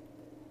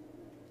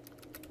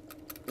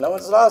 No,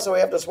 it's not, so we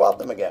have to swap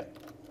them again.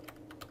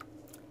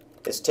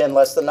 Is 10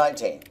 less than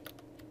 19?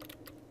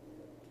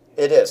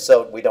 It is,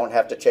 so we don't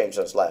have to change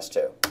those last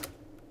two.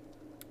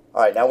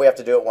 All right, now we have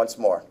to do it once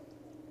more.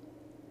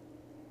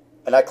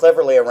 And I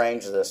cleverly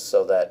arranged this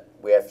so that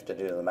we have to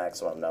do the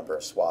maximum number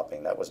of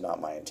swapping. That was not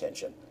my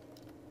intention.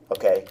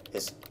 Okay,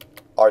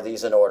 are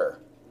these in order?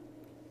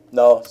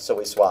 No, so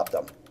we swap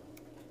them.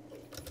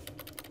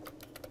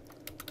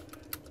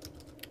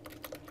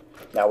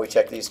 Now we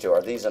check these two.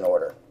 Are these in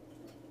order?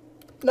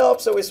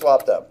 Nope, so we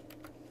swap them.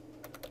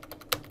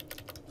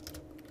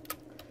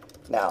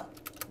 Now,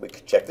 we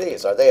could check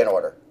these. Are they in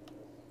order?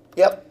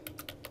 Yep.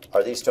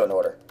 Are these two in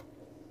order?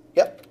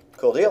 Yep.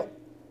 Cool deal.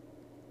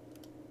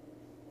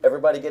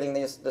 Everybody getting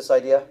this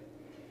idea?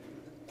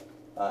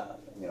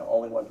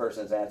 Only one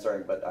person's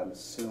answering, but I'm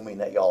assuming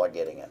that y'all are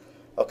getting it.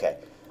 Okay.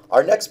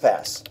 Our next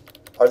pass.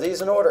 Are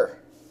these in order?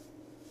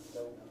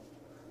 No.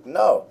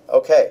 No.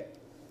 Okay.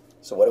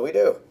 So what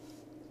do?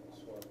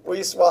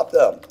 We swap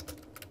them.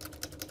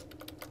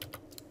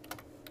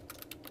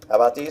 How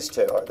about these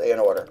two? Are they in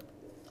order?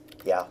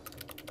 Yeah.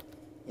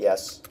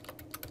 Yes.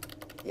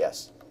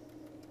 Yes.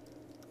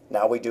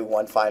 Now we do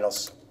one final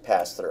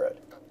pass through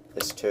it.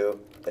 Is 2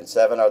 and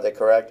 7, are they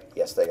correct?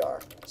 Yes, they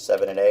are.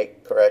 7 and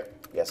 8, correct?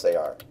 Yes, they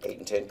are. 8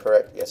 and 10,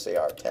 correct? Yes, they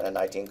are. 10 and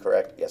 19,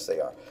 correct? Yes, they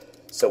are.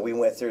 So we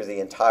went through the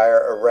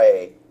entire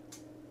array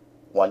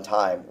one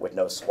time with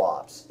no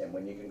swaps. And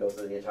when you can go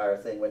through the entire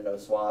thing with no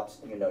swaps,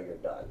 you know you're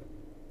done.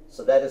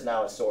 So that is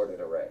now a sorted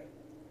array.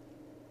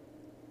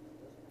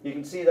 You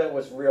can see that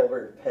was real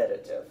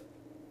repetitive,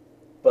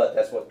 but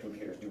that's what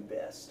computers do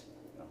best.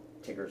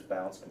 Tiggers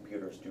bounce,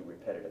 computers do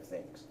repetitive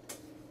things.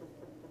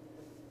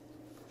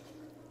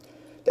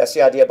 That's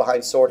the idea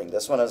behind sorting.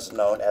 This one is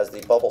known as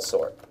the bubble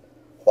sort.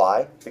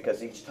 Why?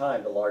 Because each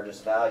time the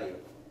largest value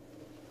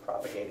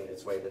propagated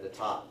its way to the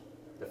top.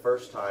 The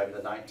first time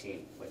the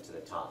 19 went to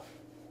the top.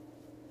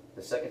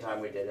 The second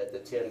time we did it, the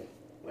 10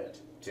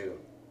 went to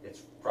its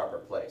proper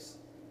place.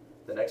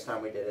 The next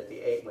time we did it, the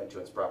 8 went to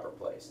its proper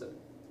place. The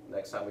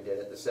next time we did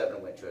it, the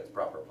 7 went to its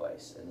proper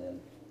place. And then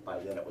by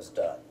then it was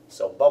done.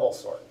 So bubble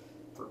sort.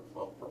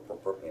 All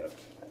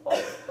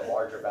the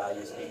larger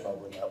values keep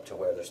bubbling up to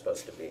where they're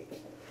supposed to be.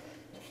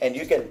 And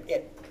you can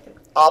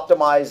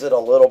optimize it a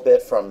little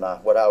bit from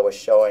what I was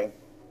showing,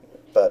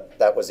 but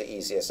that was the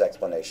easiest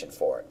explanation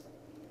for it.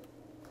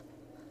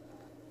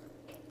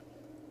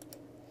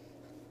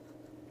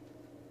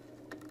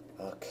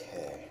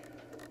 Okay.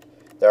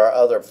 There are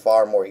other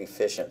far more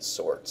efficient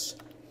sorts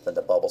than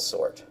the bubble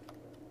sort.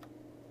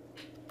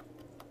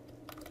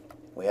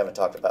 We haven't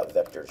talked about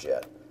vectors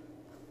yet.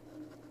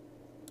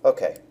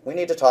 Okay, we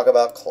need to talk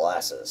about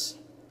classes,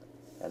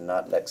 and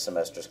not next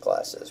semester's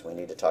classes. We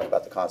need to talk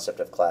about the concept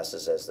of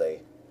classes as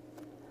they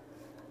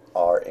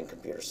are in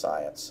computer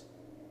science.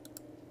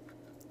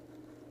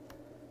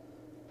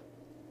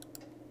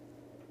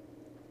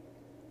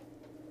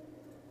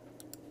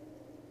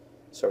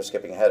 So we're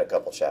skipping ahead a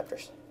couple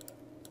chapters.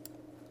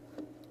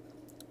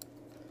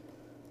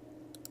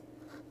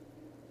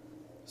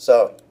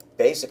 So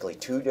basically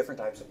two different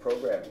types of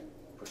programming: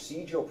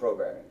 procedural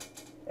programming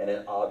and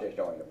an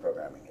object-oriented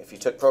programming. If you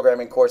took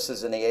programming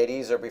courses in the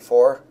 80s or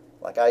before,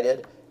 like I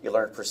did, you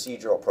learned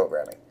procedural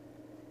programming.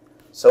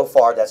 So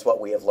far, that's what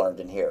we have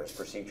learned in here, is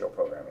procedural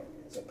programming.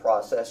 It's a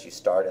process. You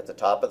start at the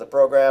top of the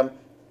program,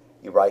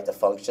 you write the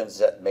functions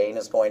that main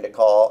is going to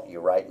call, you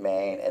write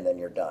main, and then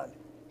you're done.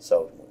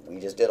 So we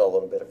just did a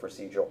little bit of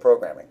procedural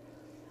programming.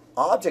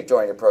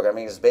 Object-oriented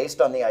programming is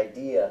based on the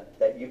idea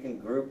that you can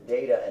group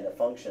data and the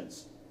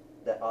functions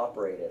that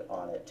operated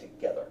on it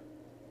together.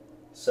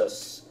 So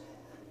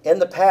in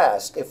the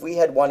past, if we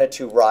had wanted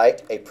to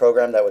write a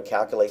program that would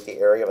calculate the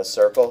area of a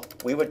circle,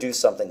 we would do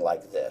something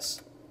like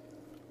this.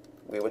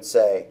 We would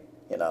say,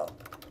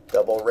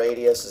 Double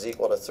radius is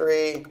equal to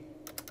 3.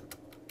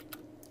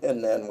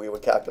 And then we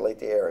would calculate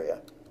the area.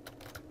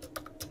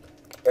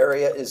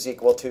 Area is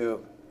equal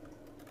to,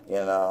 you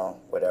know,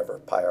 whatever,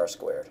 pi r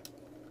squared.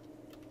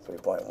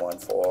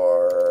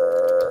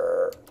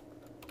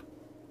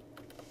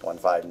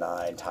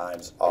 3.14159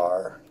 times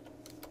r,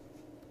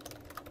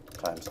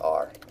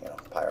 you know,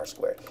 pi r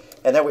squared.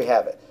 And there we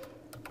have it.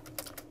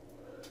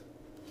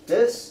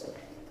 This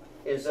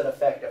is in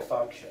effect a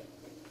function,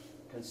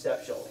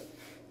 conceptually.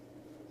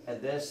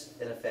 And this,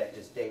 in effect,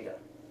 is data.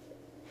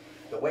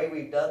 The way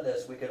we've done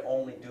this, we could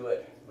only do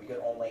it, we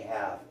could only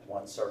have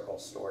one circle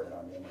stored in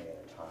our memory at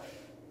a time.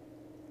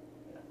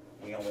 You know,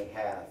 we only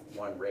have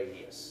one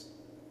radius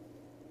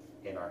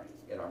in our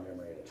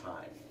memory at a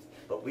time.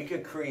 But we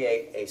could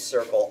create a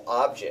circle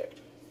object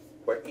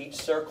where each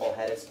circle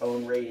had its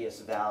own radius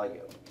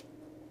value.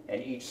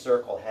 And each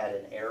circle had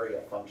an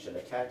area function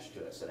attached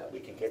to it so that we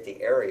could get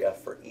the area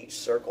for each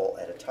circle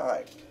at a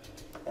time.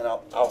 And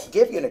I'll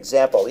give you an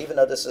example, even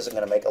though this isn't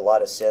going to make a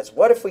lot of sense.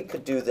 What if we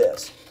could do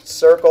this?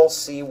 Circle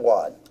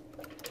C1,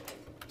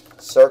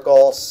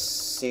 circle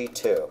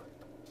C2.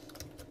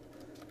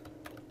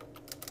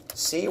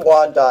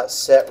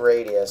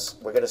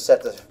 C1.setRadius, we're going to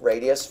set the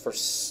radius for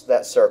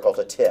that circle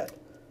to 10.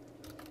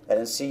 And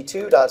in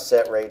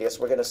C2.setRadius,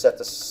 we're going to set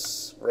the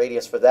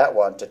radius for that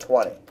one to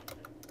 20.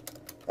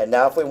 And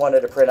now if we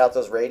wanted to print out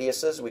those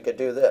radiuses, we could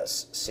do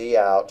this.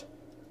 Cout,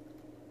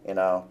 you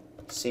know,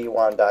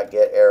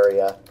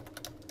 C1.getArea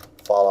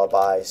followed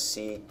by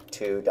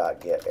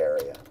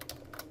C2.getArea.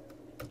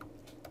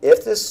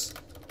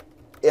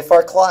 If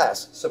our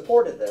class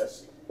supported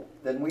this,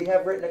 then we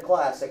have written a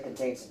class that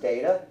contains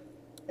data,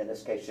 in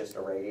this case just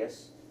a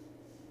radius,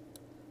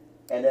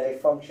 and then a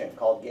function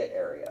called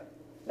getArea.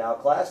 Now a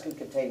class can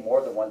contain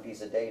more than one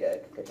piece of data.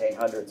 It can contain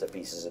hundreds of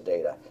pieces of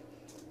data.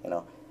 You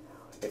know,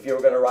 if you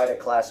were going to write a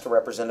class to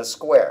represent a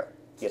square,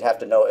 you'd have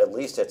to know at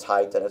least its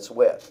height and its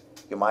width.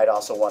 You might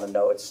also want to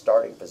know its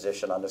starting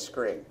position on the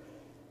screen.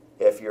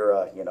 If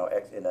you're, you know,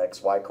 in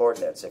XY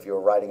coordinates, if you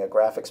were writing a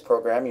graphics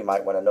program, you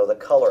might want to know the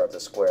color of the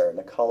square and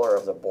the color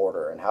of the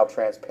border and how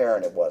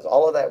transparent it was.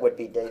 All of that would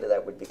be data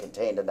that would be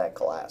contained in that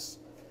class.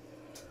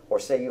 Or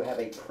say you have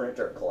a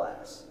printer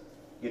class.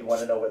 You'd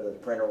want to know whether the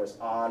printer was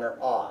on or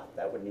off.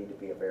 That would need to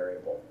be a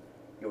variable.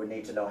 You would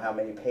need to know how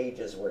many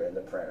pages were in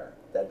the printer.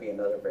 That'd be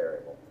another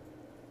variable.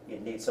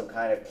 You'd need some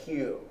kind of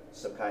queue,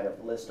 some kind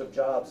of list of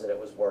jobs that it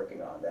was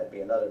working on. That'd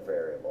be another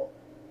variable.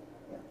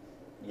 Yeah.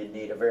 You'd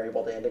need a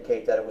variable to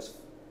indicate that it was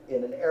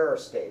in an error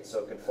state, so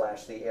it could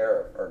flash the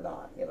error or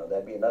not. You know,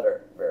 that'd be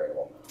another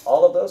variable.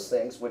 All of those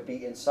things would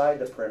be inside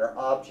the printer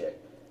object,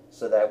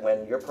 so that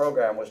when your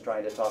program was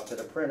trying to talk to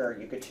the printer,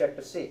 you could check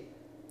to see,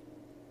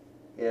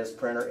 is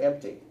printer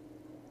empty?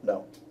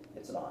 No,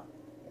 it's not.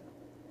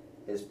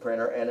 Is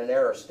printer in an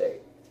error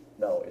state?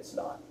 No, it's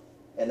not.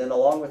 And then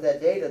along with that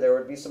data, there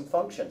would be some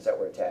functions that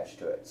were attached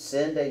to it.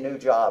 Send a new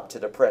job to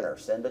the printer.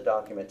 Send a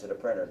document to the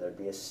printer. There'd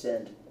be a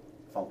send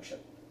function.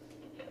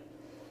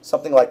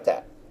 Something like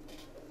that.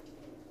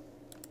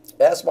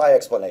 That's my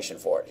explanation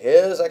for it.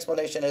 His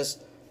explanation is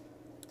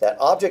that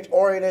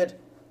object-oriented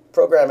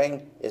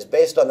programming is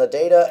based on the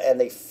data and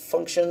the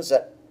functions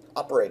that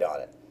operate on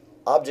it.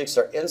 Objects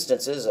are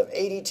instances of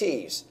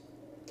ADTs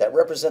that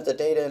represent the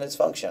data and its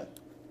function.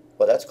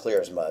 Well, that's clear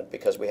as mud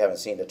because we haven't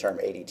seen the term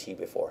ADT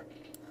before.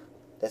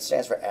 That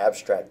stands for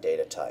abstract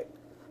data type.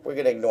 We're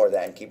going to ignore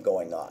that and keep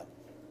going on.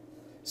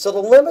 So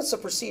the limits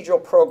of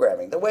procedural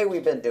programming, the way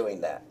we've been doing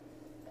that.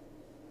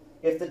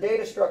 If the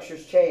data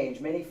structures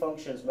change, many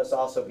functions must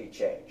also be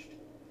changed.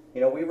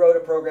 You know, we wrote a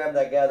program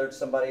that gathered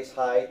somebody's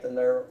height and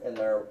their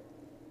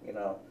you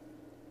know,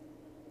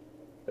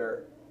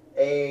 their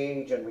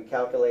age, and we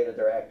calculated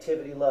their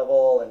activity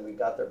level, and we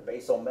got their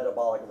basal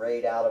metabolic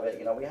rate out of it.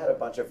 You know, we had a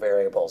bunch of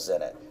variables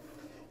in it.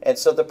 And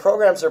so the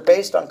programs are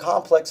based on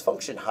complex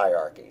function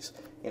hierarchies.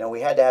 You know,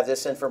 we had to have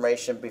this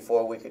information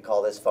before we could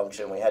call this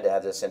function. We had to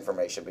have this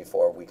information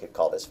before we could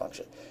call this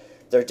function.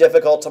 They're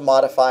difficult to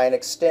modify and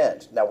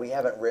extend. Now, we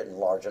haven't written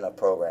large enough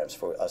programs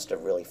for us to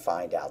really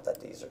find out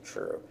that these are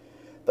true,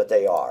 but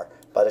they are.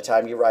 By the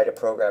time you write a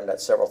program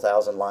that's several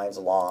thousand lines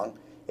long,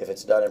 if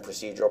it's done in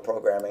procedural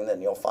programming,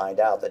 then you'll find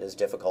out that it's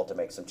difficult to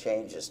make some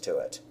changes to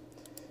it.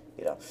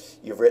 You know,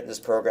 you've written this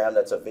program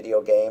that's a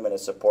video game and it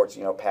supports,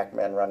 you know,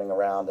 Pac-Man running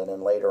around, and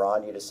then later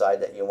on you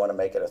decide that you want to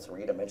make it a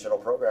three-dimensional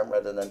program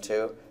rather than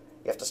two.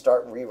 You have to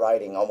start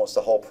rewriting almost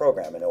the whole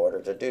program in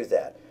order to do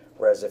that.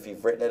 Whereas if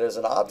you've written it as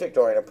an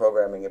object-oriented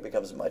programming, it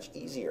becomes much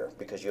easier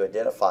because you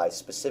identify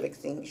specific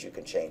things you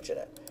can change in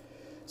it.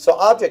 So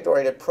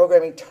object-oriented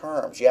programming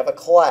terms, you have a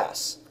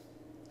class.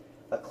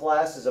 A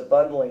class is a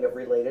bundling of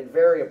related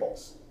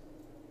variables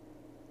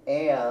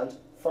and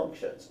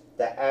functions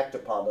that act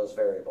upon those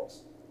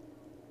variables.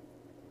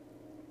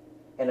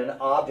 And an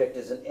object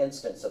is an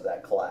instance of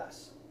that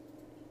class.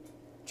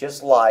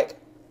 Just like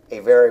a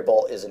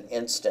variable is an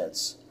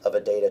instance of a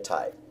data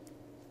type.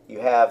 You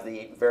have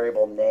the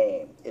variable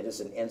name. It is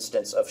an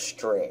instance of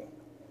string.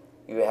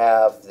 You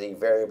have the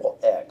variable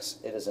x.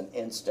 It is an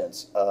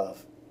instance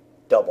of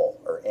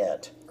double or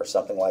int or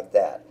something like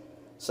that.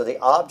 So the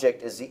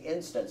object is the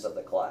instance of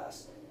the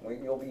class.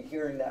 You'll be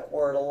hearing that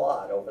word a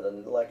lot over the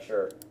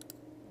lecture,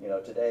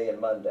 today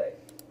and Monday.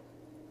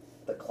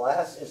 The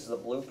class is the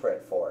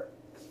blueprint for it.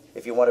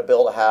 If you want to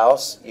build a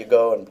house, you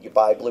go and you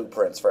buy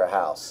blueprints for a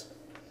house.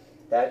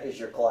 That is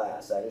your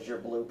class. That is your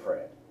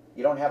blueprint.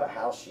 You don't have a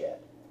house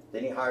yet.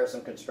 Then you hire some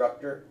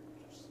construction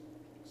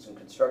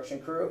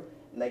crew,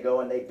 and they go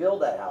and they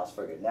build that house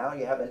for you. Now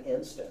you have an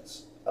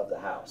instance of the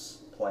house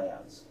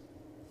plans.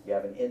 You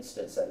have an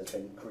instance that has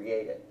been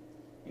created.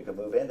 You can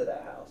move into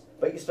that house.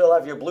 But you still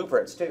have your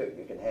blueprints too.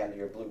 You can hand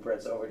your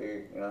blueprints over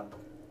to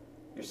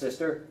your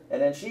sister,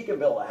 and then she can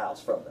build a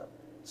house from them.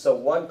 So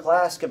one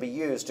class can be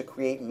used to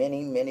create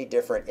many, many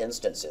different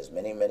instances,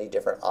 many, many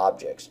different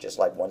objects, just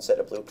like one set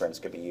of blueprints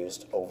could be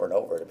used over and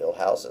over to build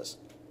houses.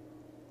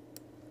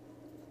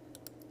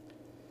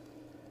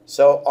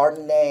 So our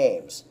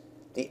names,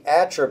 the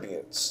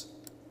attributes,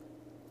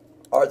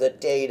 are the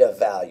data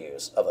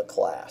values of a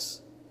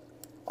class.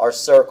 Our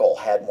circle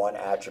had one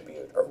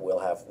attribute, or will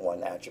have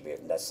one attribute,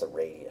 and that's the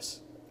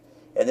radius.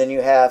 And then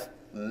you have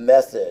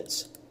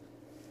methods,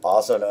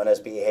 also known as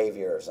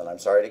behaviors. And I'm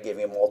sorry to give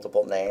you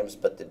multiple names,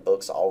 but the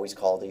books always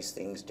call these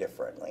things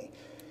differently.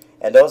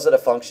 And those are the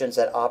functions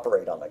that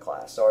operate on the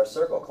class. So our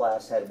circle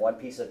class had one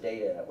piece of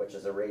data in it, which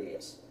is a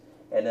radius.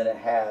 And then it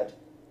had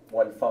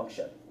one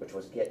function, which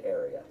was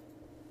getArea.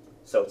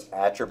 So its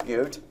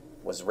attribute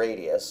was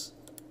radius,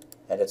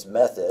 and its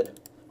method,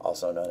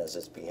 also known as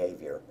its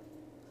behavior,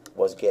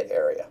 was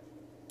getArea.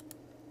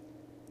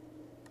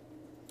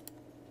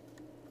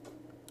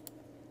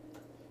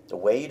 The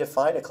way you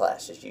define a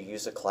class is you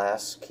use a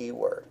class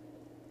keyword.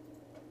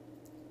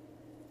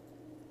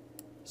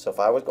 So if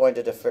I was going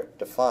to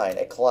define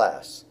a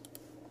class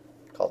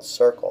called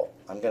circle,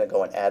 I'm going to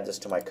go and add this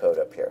to my code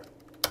up here.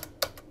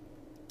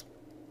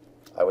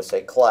 I would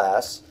say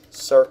class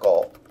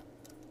circle,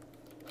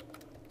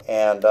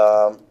 and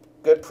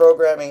good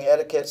programming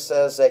etiquette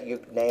says that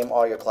you name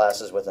all your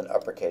classes with an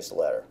uppercase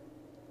letter.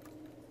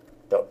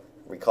 Don't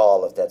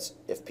recall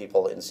if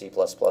people in C++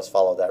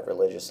 follow that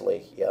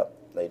religiously. Yep,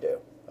 they do.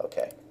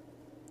 Okay.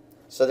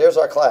 So there's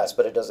our class,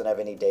 but it doesn't have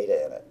any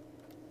data in it.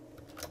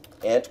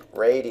 Int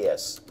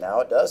radius. Now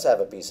it does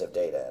have a piece of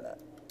data in it.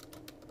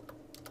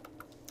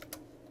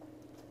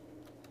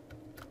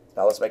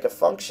 Now let's make a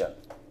function.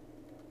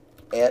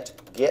 Int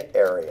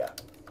getArea.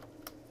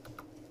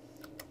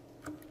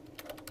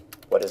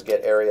 What does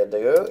getArea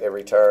do? It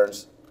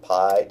returns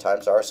pi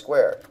times r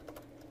squared.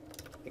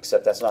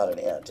 Except that's not an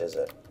int, is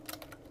it?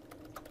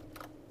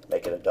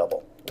 Make it a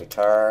double.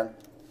 Return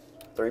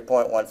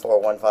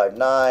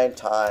 3.14159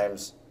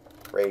 times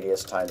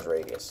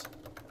radius.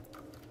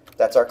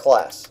 That's our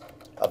class.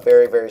 A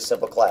very, very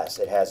simple class.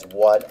 It has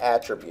one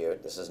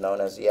attribute. This is known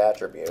as the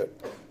attribute.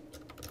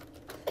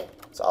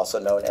 It's also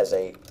known as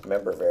a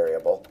member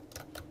variable.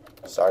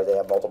 Sorry, they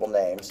have multiple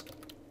names.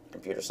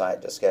 Computer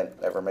scientists can't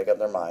ever make up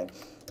their mind.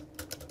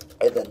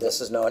 And then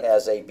this is known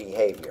as a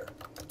behavior,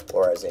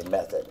 or as a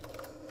method.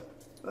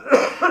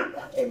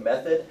 A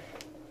method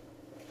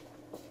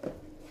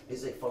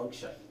is a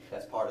function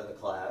that's part of the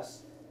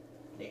class.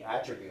 The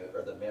attribute,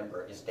 or the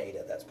member, is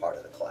data that's part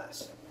of the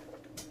class.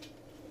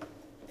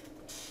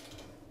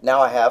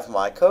 Now I have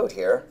my code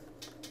here.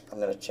 I'm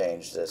going to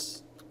change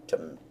this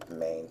to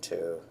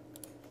main2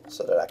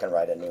 so that I can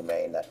write a new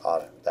main that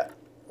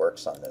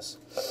works on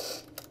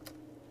this.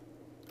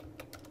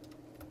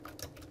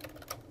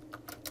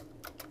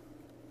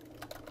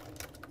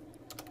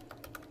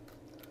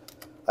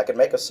 I can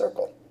make a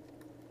circle.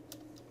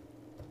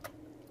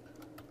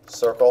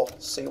 Circle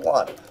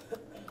C1.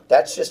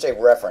 That's just a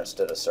reference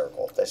to the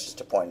circle. That's just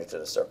a pointer to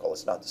the circle.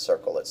 It's not the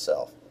circle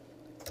itself.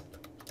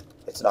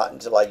 It's not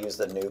until I use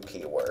the new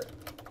keyword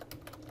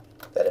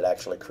that it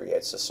actually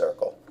creates a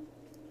circle.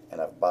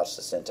 And I've botched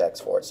the syntax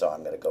for it, so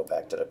I'm going to go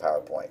back to the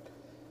PowerPoint.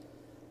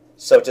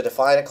 So to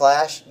define a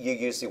class, you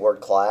use the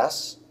word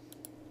class,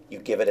 you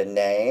give it a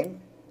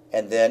name,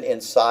 and then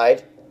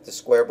inside the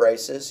square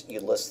braces, you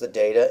list the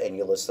data and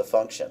you list the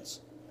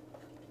functions.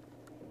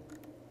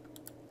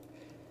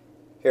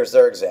 Here's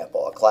their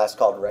example, a class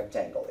called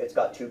rectangle. It's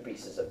got two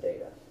pieces of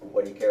data.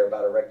 What do you care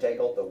about a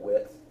rectangle? The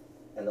width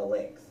and the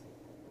length.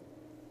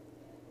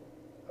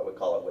 I would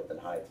call it width and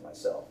height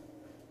myself.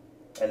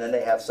 And then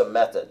they have some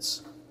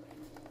methods.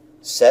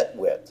 Set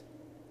width,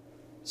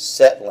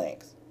 set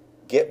length,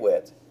 get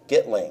width,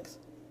 get length,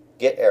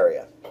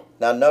 getArea.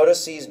 Now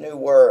notice these new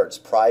words,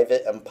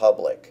 private and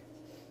public.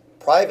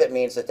 Private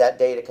means that that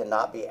data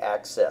cannot be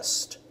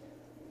accessed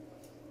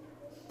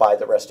by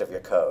the rest of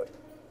your code.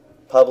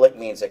 Public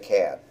means it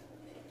can.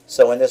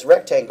 So in this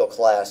rectangle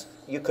class,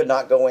 you could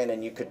not go in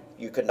and you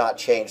could not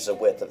change the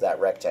width of that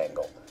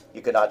rectangle.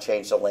 You could not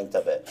change the length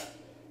of it.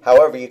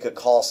 However, you could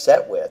call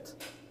setWidth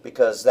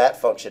because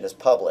that function is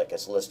public.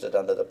 It's listed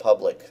under the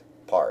public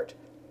part.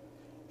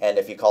 And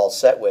if you called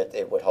setWidth,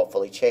 it would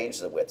hopefully change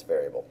the width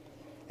variable.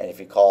 And if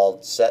you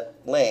called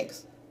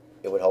setLength,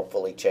 it would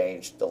hopefully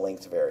change the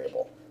length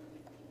variable.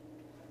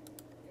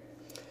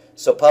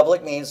 So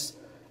public means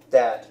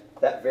that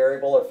that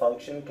variable or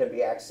function can be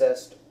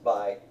accessed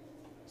by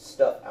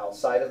stuff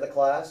outside of the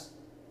class.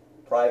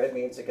 Private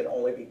means it can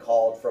only be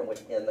called from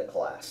within the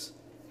class.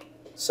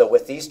 So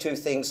with these two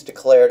things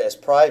declared as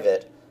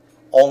private,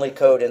 only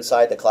code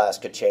inside the class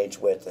could change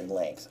width and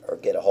length or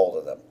get a hold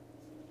of them.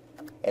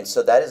 And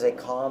so that is a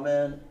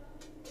common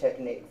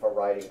technique for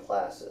writing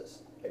classes.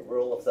 A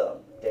rule of thumb: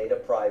 data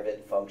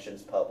private,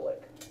 functions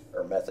public,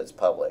 or methods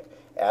public.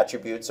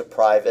 Attributes are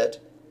private,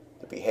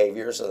 the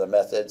behaviors of the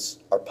methods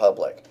are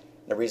public.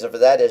 And the reason for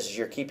that is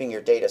you're keeping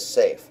your data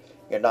safe.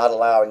 You're not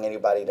allowing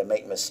anybody to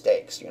make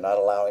mistakes. You're not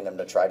allowing them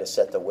to try to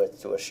set the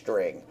width to a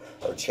string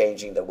or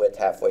changing the width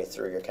halfway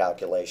through your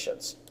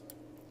calculations.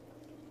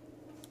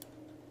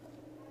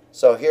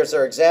 So here's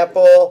our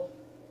example.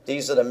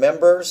 These are the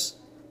members.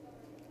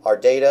 Our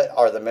data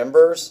are the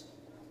members.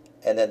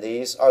 And then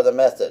these are the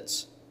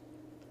methods.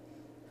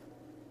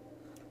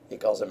 He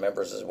calls them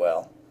members as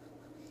well.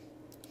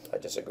 I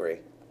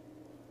disagree.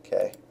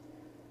 Okay.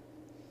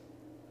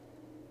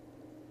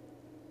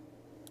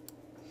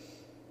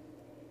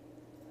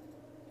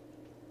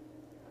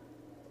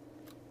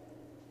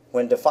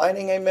 When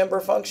defining a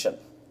member function,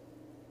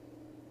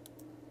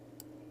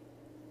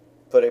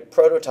 put a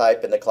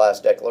prototype in the class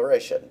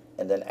declaration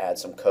and then add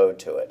some code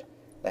to it.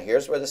 Now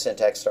here's where the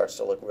syntax starts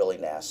to look really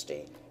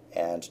nasty,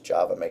 and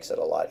Java makes it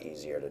a lot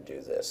easier to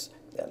do this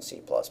than C++.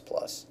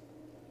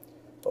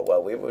 But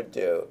what we would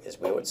do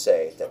is we would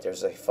say that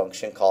there's a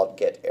function called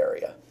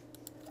getArea.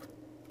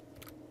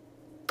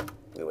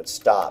 We would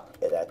stop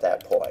it at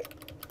that point.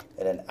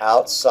 And then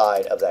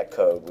outside of that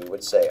code, we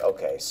would say,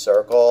 okay,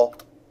 circle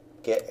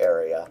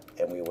getArea,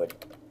 and we would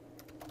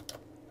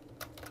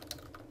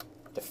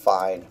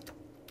define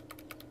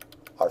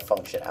our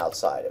function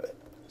outside of it.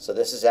 So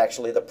this is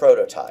actually the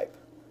prototype.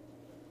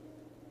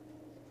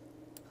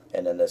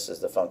 And then this is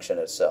the function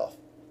itself.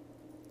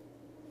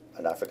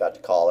 And I forgot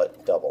to call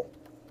it double.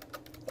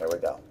 There we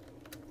go.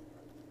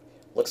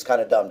 Looks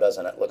kind of dumb,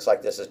 doesn't it? Looks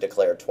like this is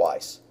declared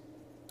twice.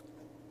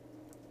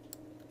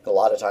 A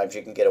lot of times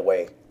you can get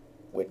away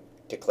with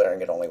declaring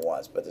it only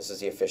once, but this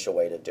is the official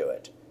way to do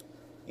it.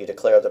 You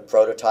declare the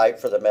prototype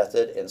for the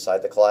method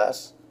inside the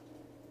class,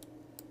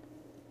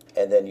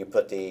 and then you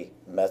put the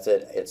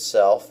method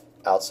itself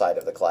outside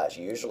of the class.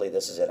 Usually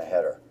this is in a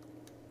header.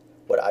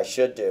 What I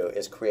should do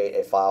is create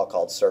a file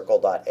called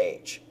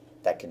circle.h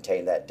that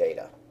contained that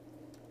data.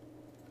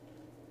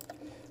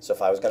 So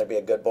if I was going to be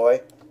a good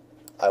boy,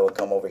 I would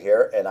come over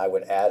here and I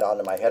would add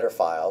onto my header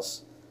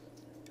files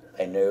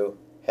a new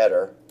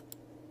header.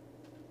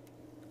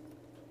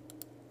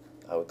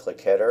 I would click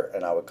header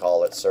and I would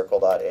call it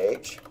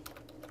circle.h,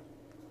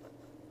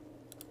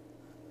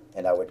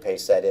 and I would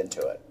paste that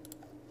into it.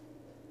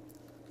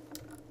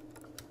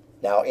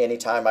 Now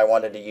anytime I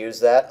wanted to use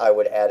that, I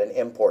would add an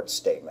import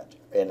statement,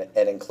 an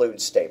include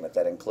statement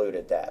that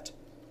included that.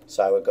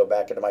 So I would go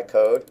back into my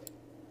code,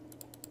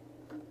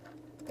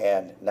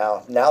 and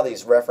now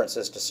these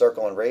references to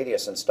circle and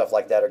radius and stuff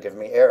like that are giving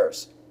me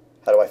errors.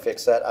 How do I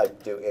fix that? I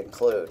do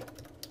include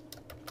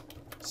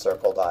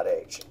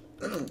circle.h.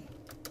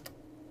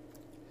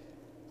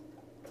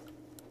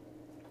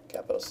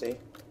 Capital C.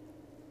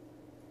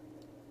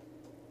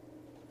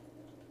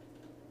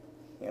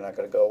 You're not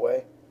going to go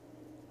away?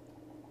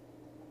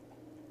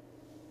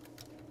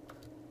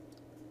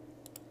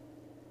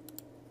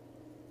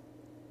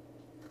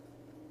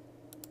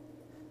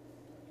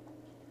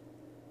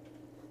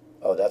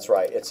 Oh, that's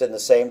right. It's in the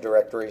same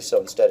directory, so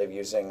instead of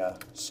using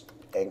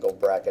angle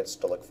brackets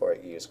to look for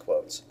it, you use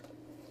quotes.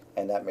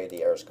 And that made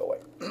the errors go away.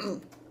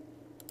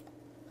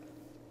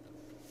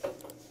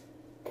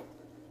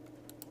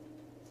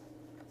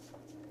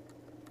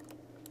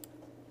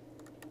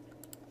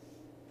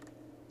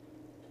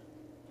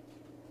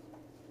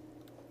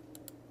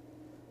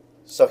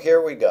 So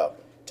here we go.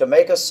 To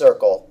make a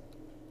circle,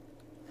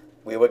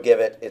 we would give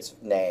it its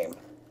name,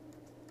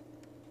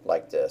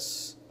 like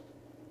this.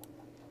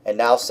 And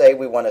now say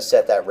we want to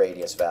set that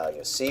radius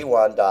value.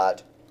 C1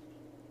 dot,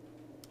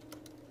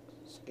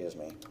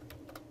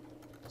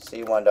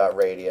 C1 dot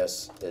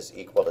radius is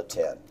equal to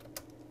 10.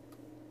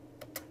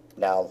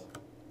 Now,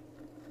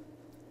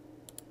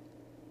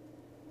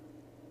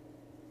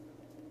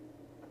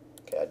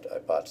 okay, I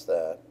botched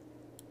that.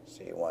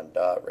 C1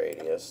 dot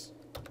radius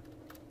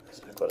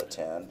is equal to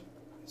 10.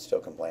 Still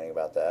complaining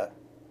about that.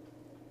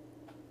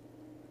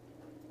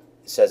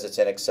 It says it's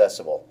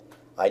inaccessible.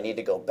 I need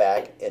to go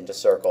back into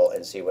circle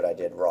and see what I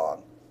did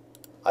wrong.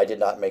 I did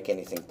not make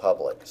anything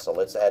public, so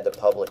let's add the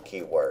public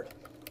keyword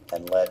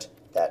and let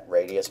that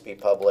radius be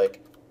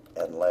public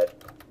and let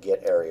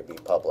getArea be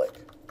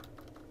public.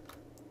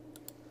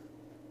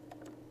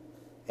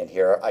 And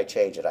here I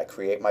change it. I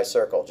create my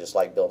circle just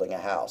like building a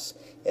house,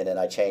 and then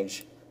I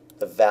change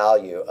the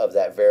value of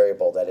that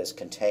variable that is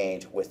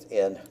contained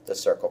within the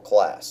circle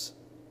class.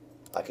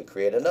 I could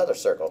create another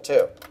circle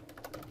too.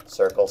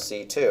 Circle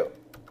C2.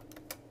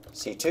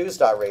 C2's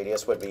dot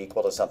radius would be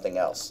equal to something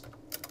else.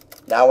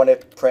 Now I want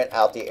to print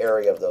out the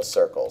area of those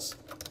circles.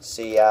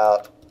 C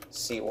out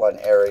C1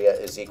 area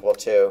is equal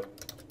to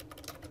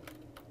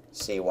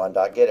C1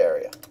 dot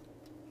getArea.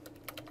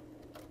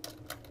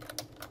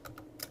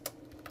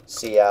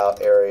 C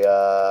out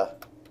area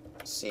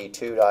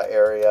C2 dot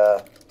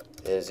area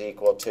is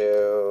equal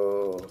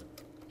to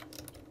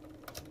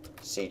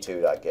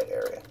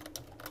c2.getArea.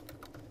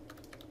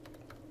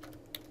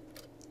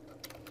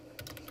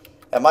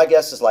 And my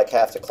guess is like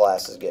half the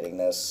class is getting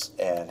this,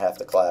 and half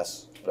the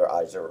class, their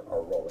eyes are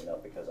rolling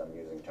up because I'm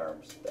using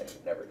terms that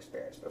you've never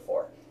experienced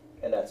before.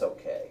 And that's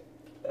okay.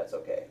 That's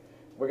okay.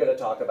 We're going to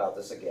talk about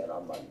this again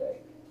on Monday.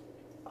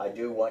 I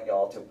do want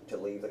y'all to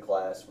leave the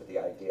class with the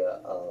idea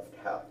of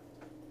how,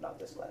 not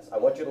this class, I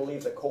want you to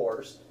leave the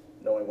course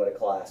knowing what a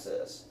class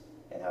is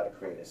and how to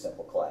create a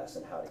simple class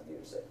and how to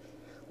use it.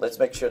 Let's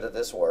make sure that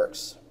this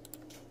works.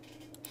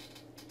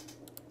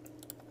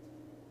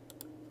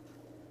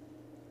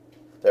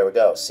 There we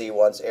go.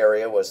 C1's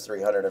area was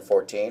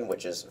 314,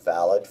 which is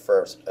valid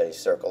for a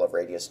circle of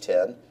radius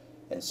 10.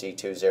 And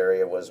C2's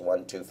area was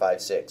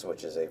 1256,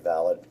 which is a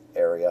valid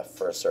area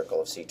for a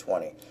circle of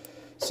C20.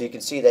 So you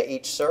can see that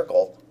each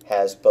circle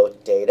has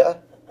both data.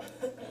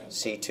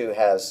 C2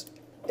 has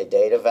a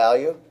data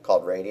value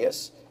called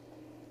radius,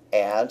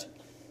 and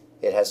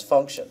it has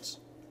functions,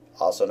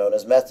 also known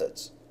as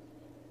methods,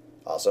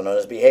 also known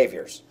as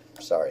behaviors.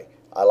 Sorry,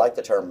 I like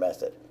the term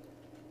method.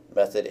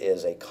 Method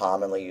is a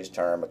commonly used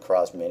term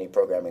across many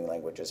programming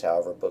languages.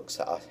 However, books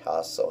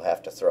also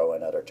have to throw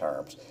in other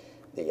terms.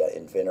 The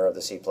inventor of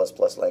the C++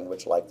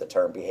 language liked the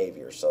term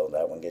behavior, so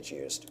that one gets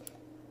used.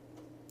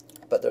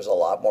 But there's a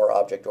lot more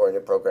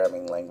object-oriented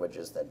programming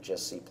languages than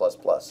just C++.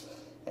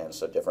 And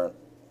so different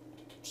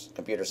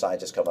computer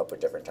scientists come up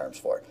with different terms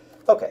for it.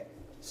 Okay,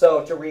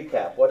 so to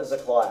recap, what is a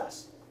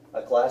class?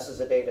 A class is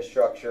a data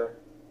structure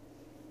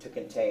to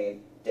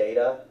contain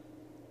data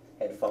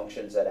and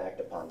functions that act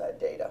upon that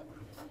data.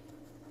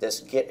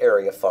 This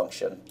getArea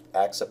function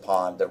acts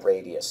upon the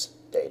radius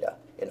data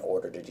in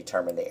order to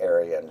determine the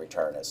area and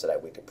return it so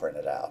that we could print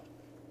it out.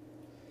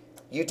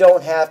 You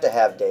don't have to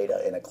have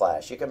data in a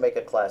class. You can make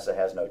a class that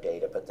has no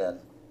data, but then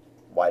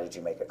why did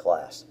you make a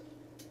class?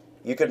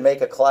 You could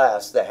make a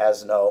class that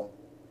has no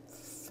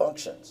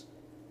functions,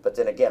 but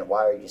then again,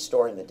 why are you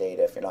storing the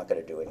data if you're not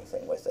going to do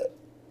anything with it?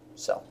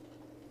 So,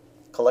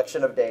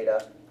 collection of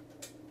data,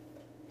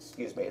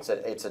 excuse me, it's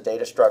a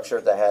data structure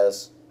that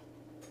has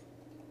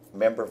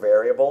member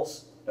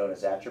variables, known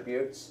as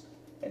attributes,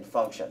 and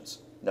functions,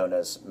 known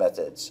as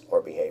methods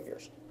or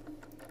behaviors.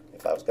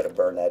 If I was going to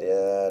burn that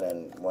in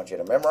and want you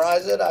to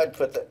memorize it, I'd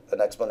put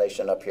an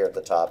explanation up here at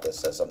the top that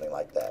says something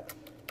like that.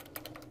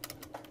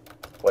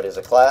 What is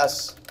a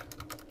class?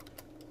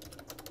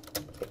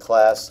 A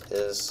class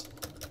is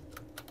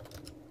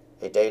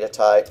a data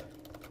type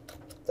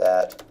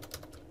that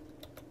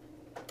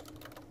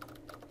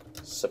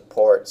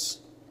supports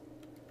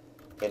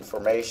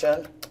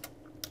information,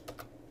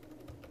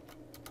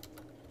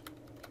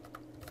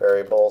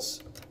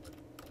 variables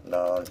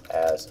known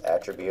as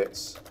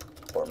attributes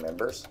or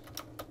members,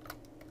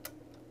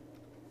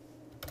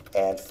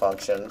 and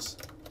functions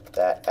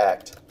that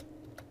act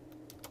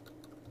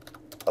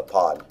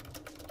upon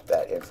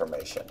that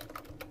information.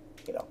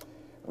 You know,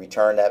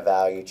 return that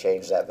value,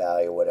 change that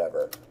value,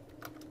 whatever,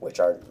 which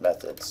are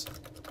methods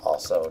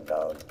also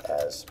known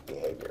as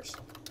behaviors.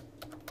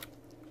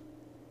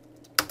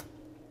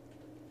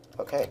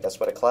 Okay, that's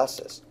what a class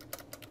is.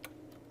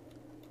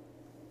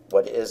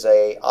 What is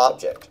an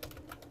object?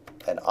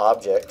 An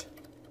object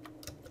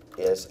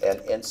is an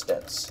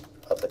instance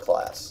of the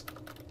class.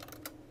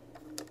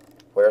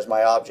 Where's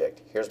my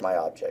object? Here's my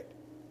object.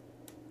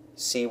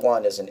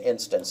 C1 is an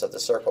instance of the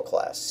circle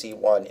class.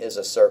 C1 is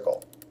a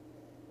circle.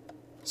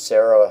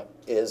 Sarah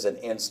is an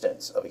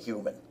instance of a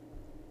human.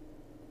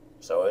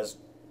 So is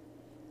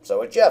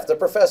Jeff, the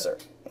professor.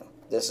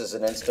 This is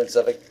an instance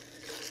of a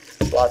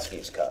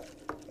Schlotsky's cup.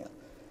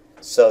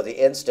 So the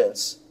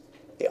instance,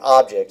 the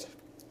object,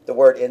 the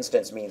word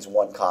instance means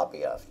one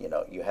copy of.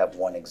 You have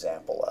one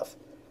example of.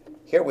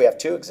 Here we have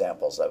two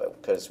examples of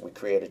it because we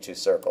created two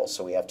circles.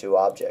 So we have two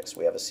objects.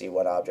 We have a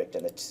C1 object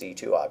and a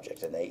C2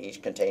 object, and they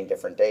each contain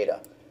different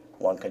data.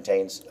 One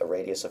contains a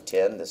radius of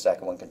 10. The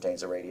second one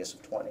contains a radius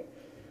of 20.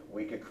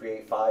 We could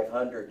create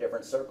 500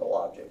 different circle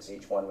objects,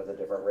 each one with a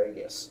different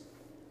radius.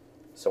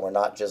 So we're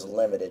not just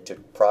limited to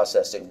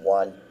processing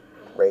one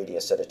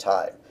radius at a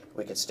time.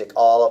 We could stick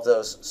all of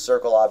those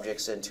circle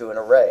objects into an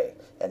array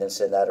and then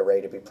send that array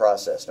to be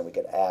processed, and we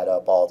could add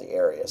up all the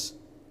areas.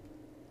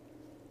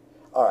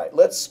 All right,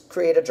 let's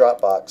create a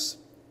Dropbox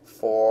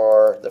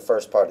for the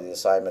first part of the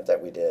assignment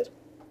that we did,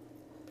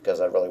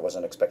 because I really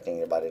wasn't expecting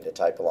anybody to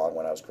type along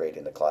when I was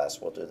creating the class.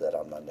 We'll do that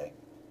on Monday.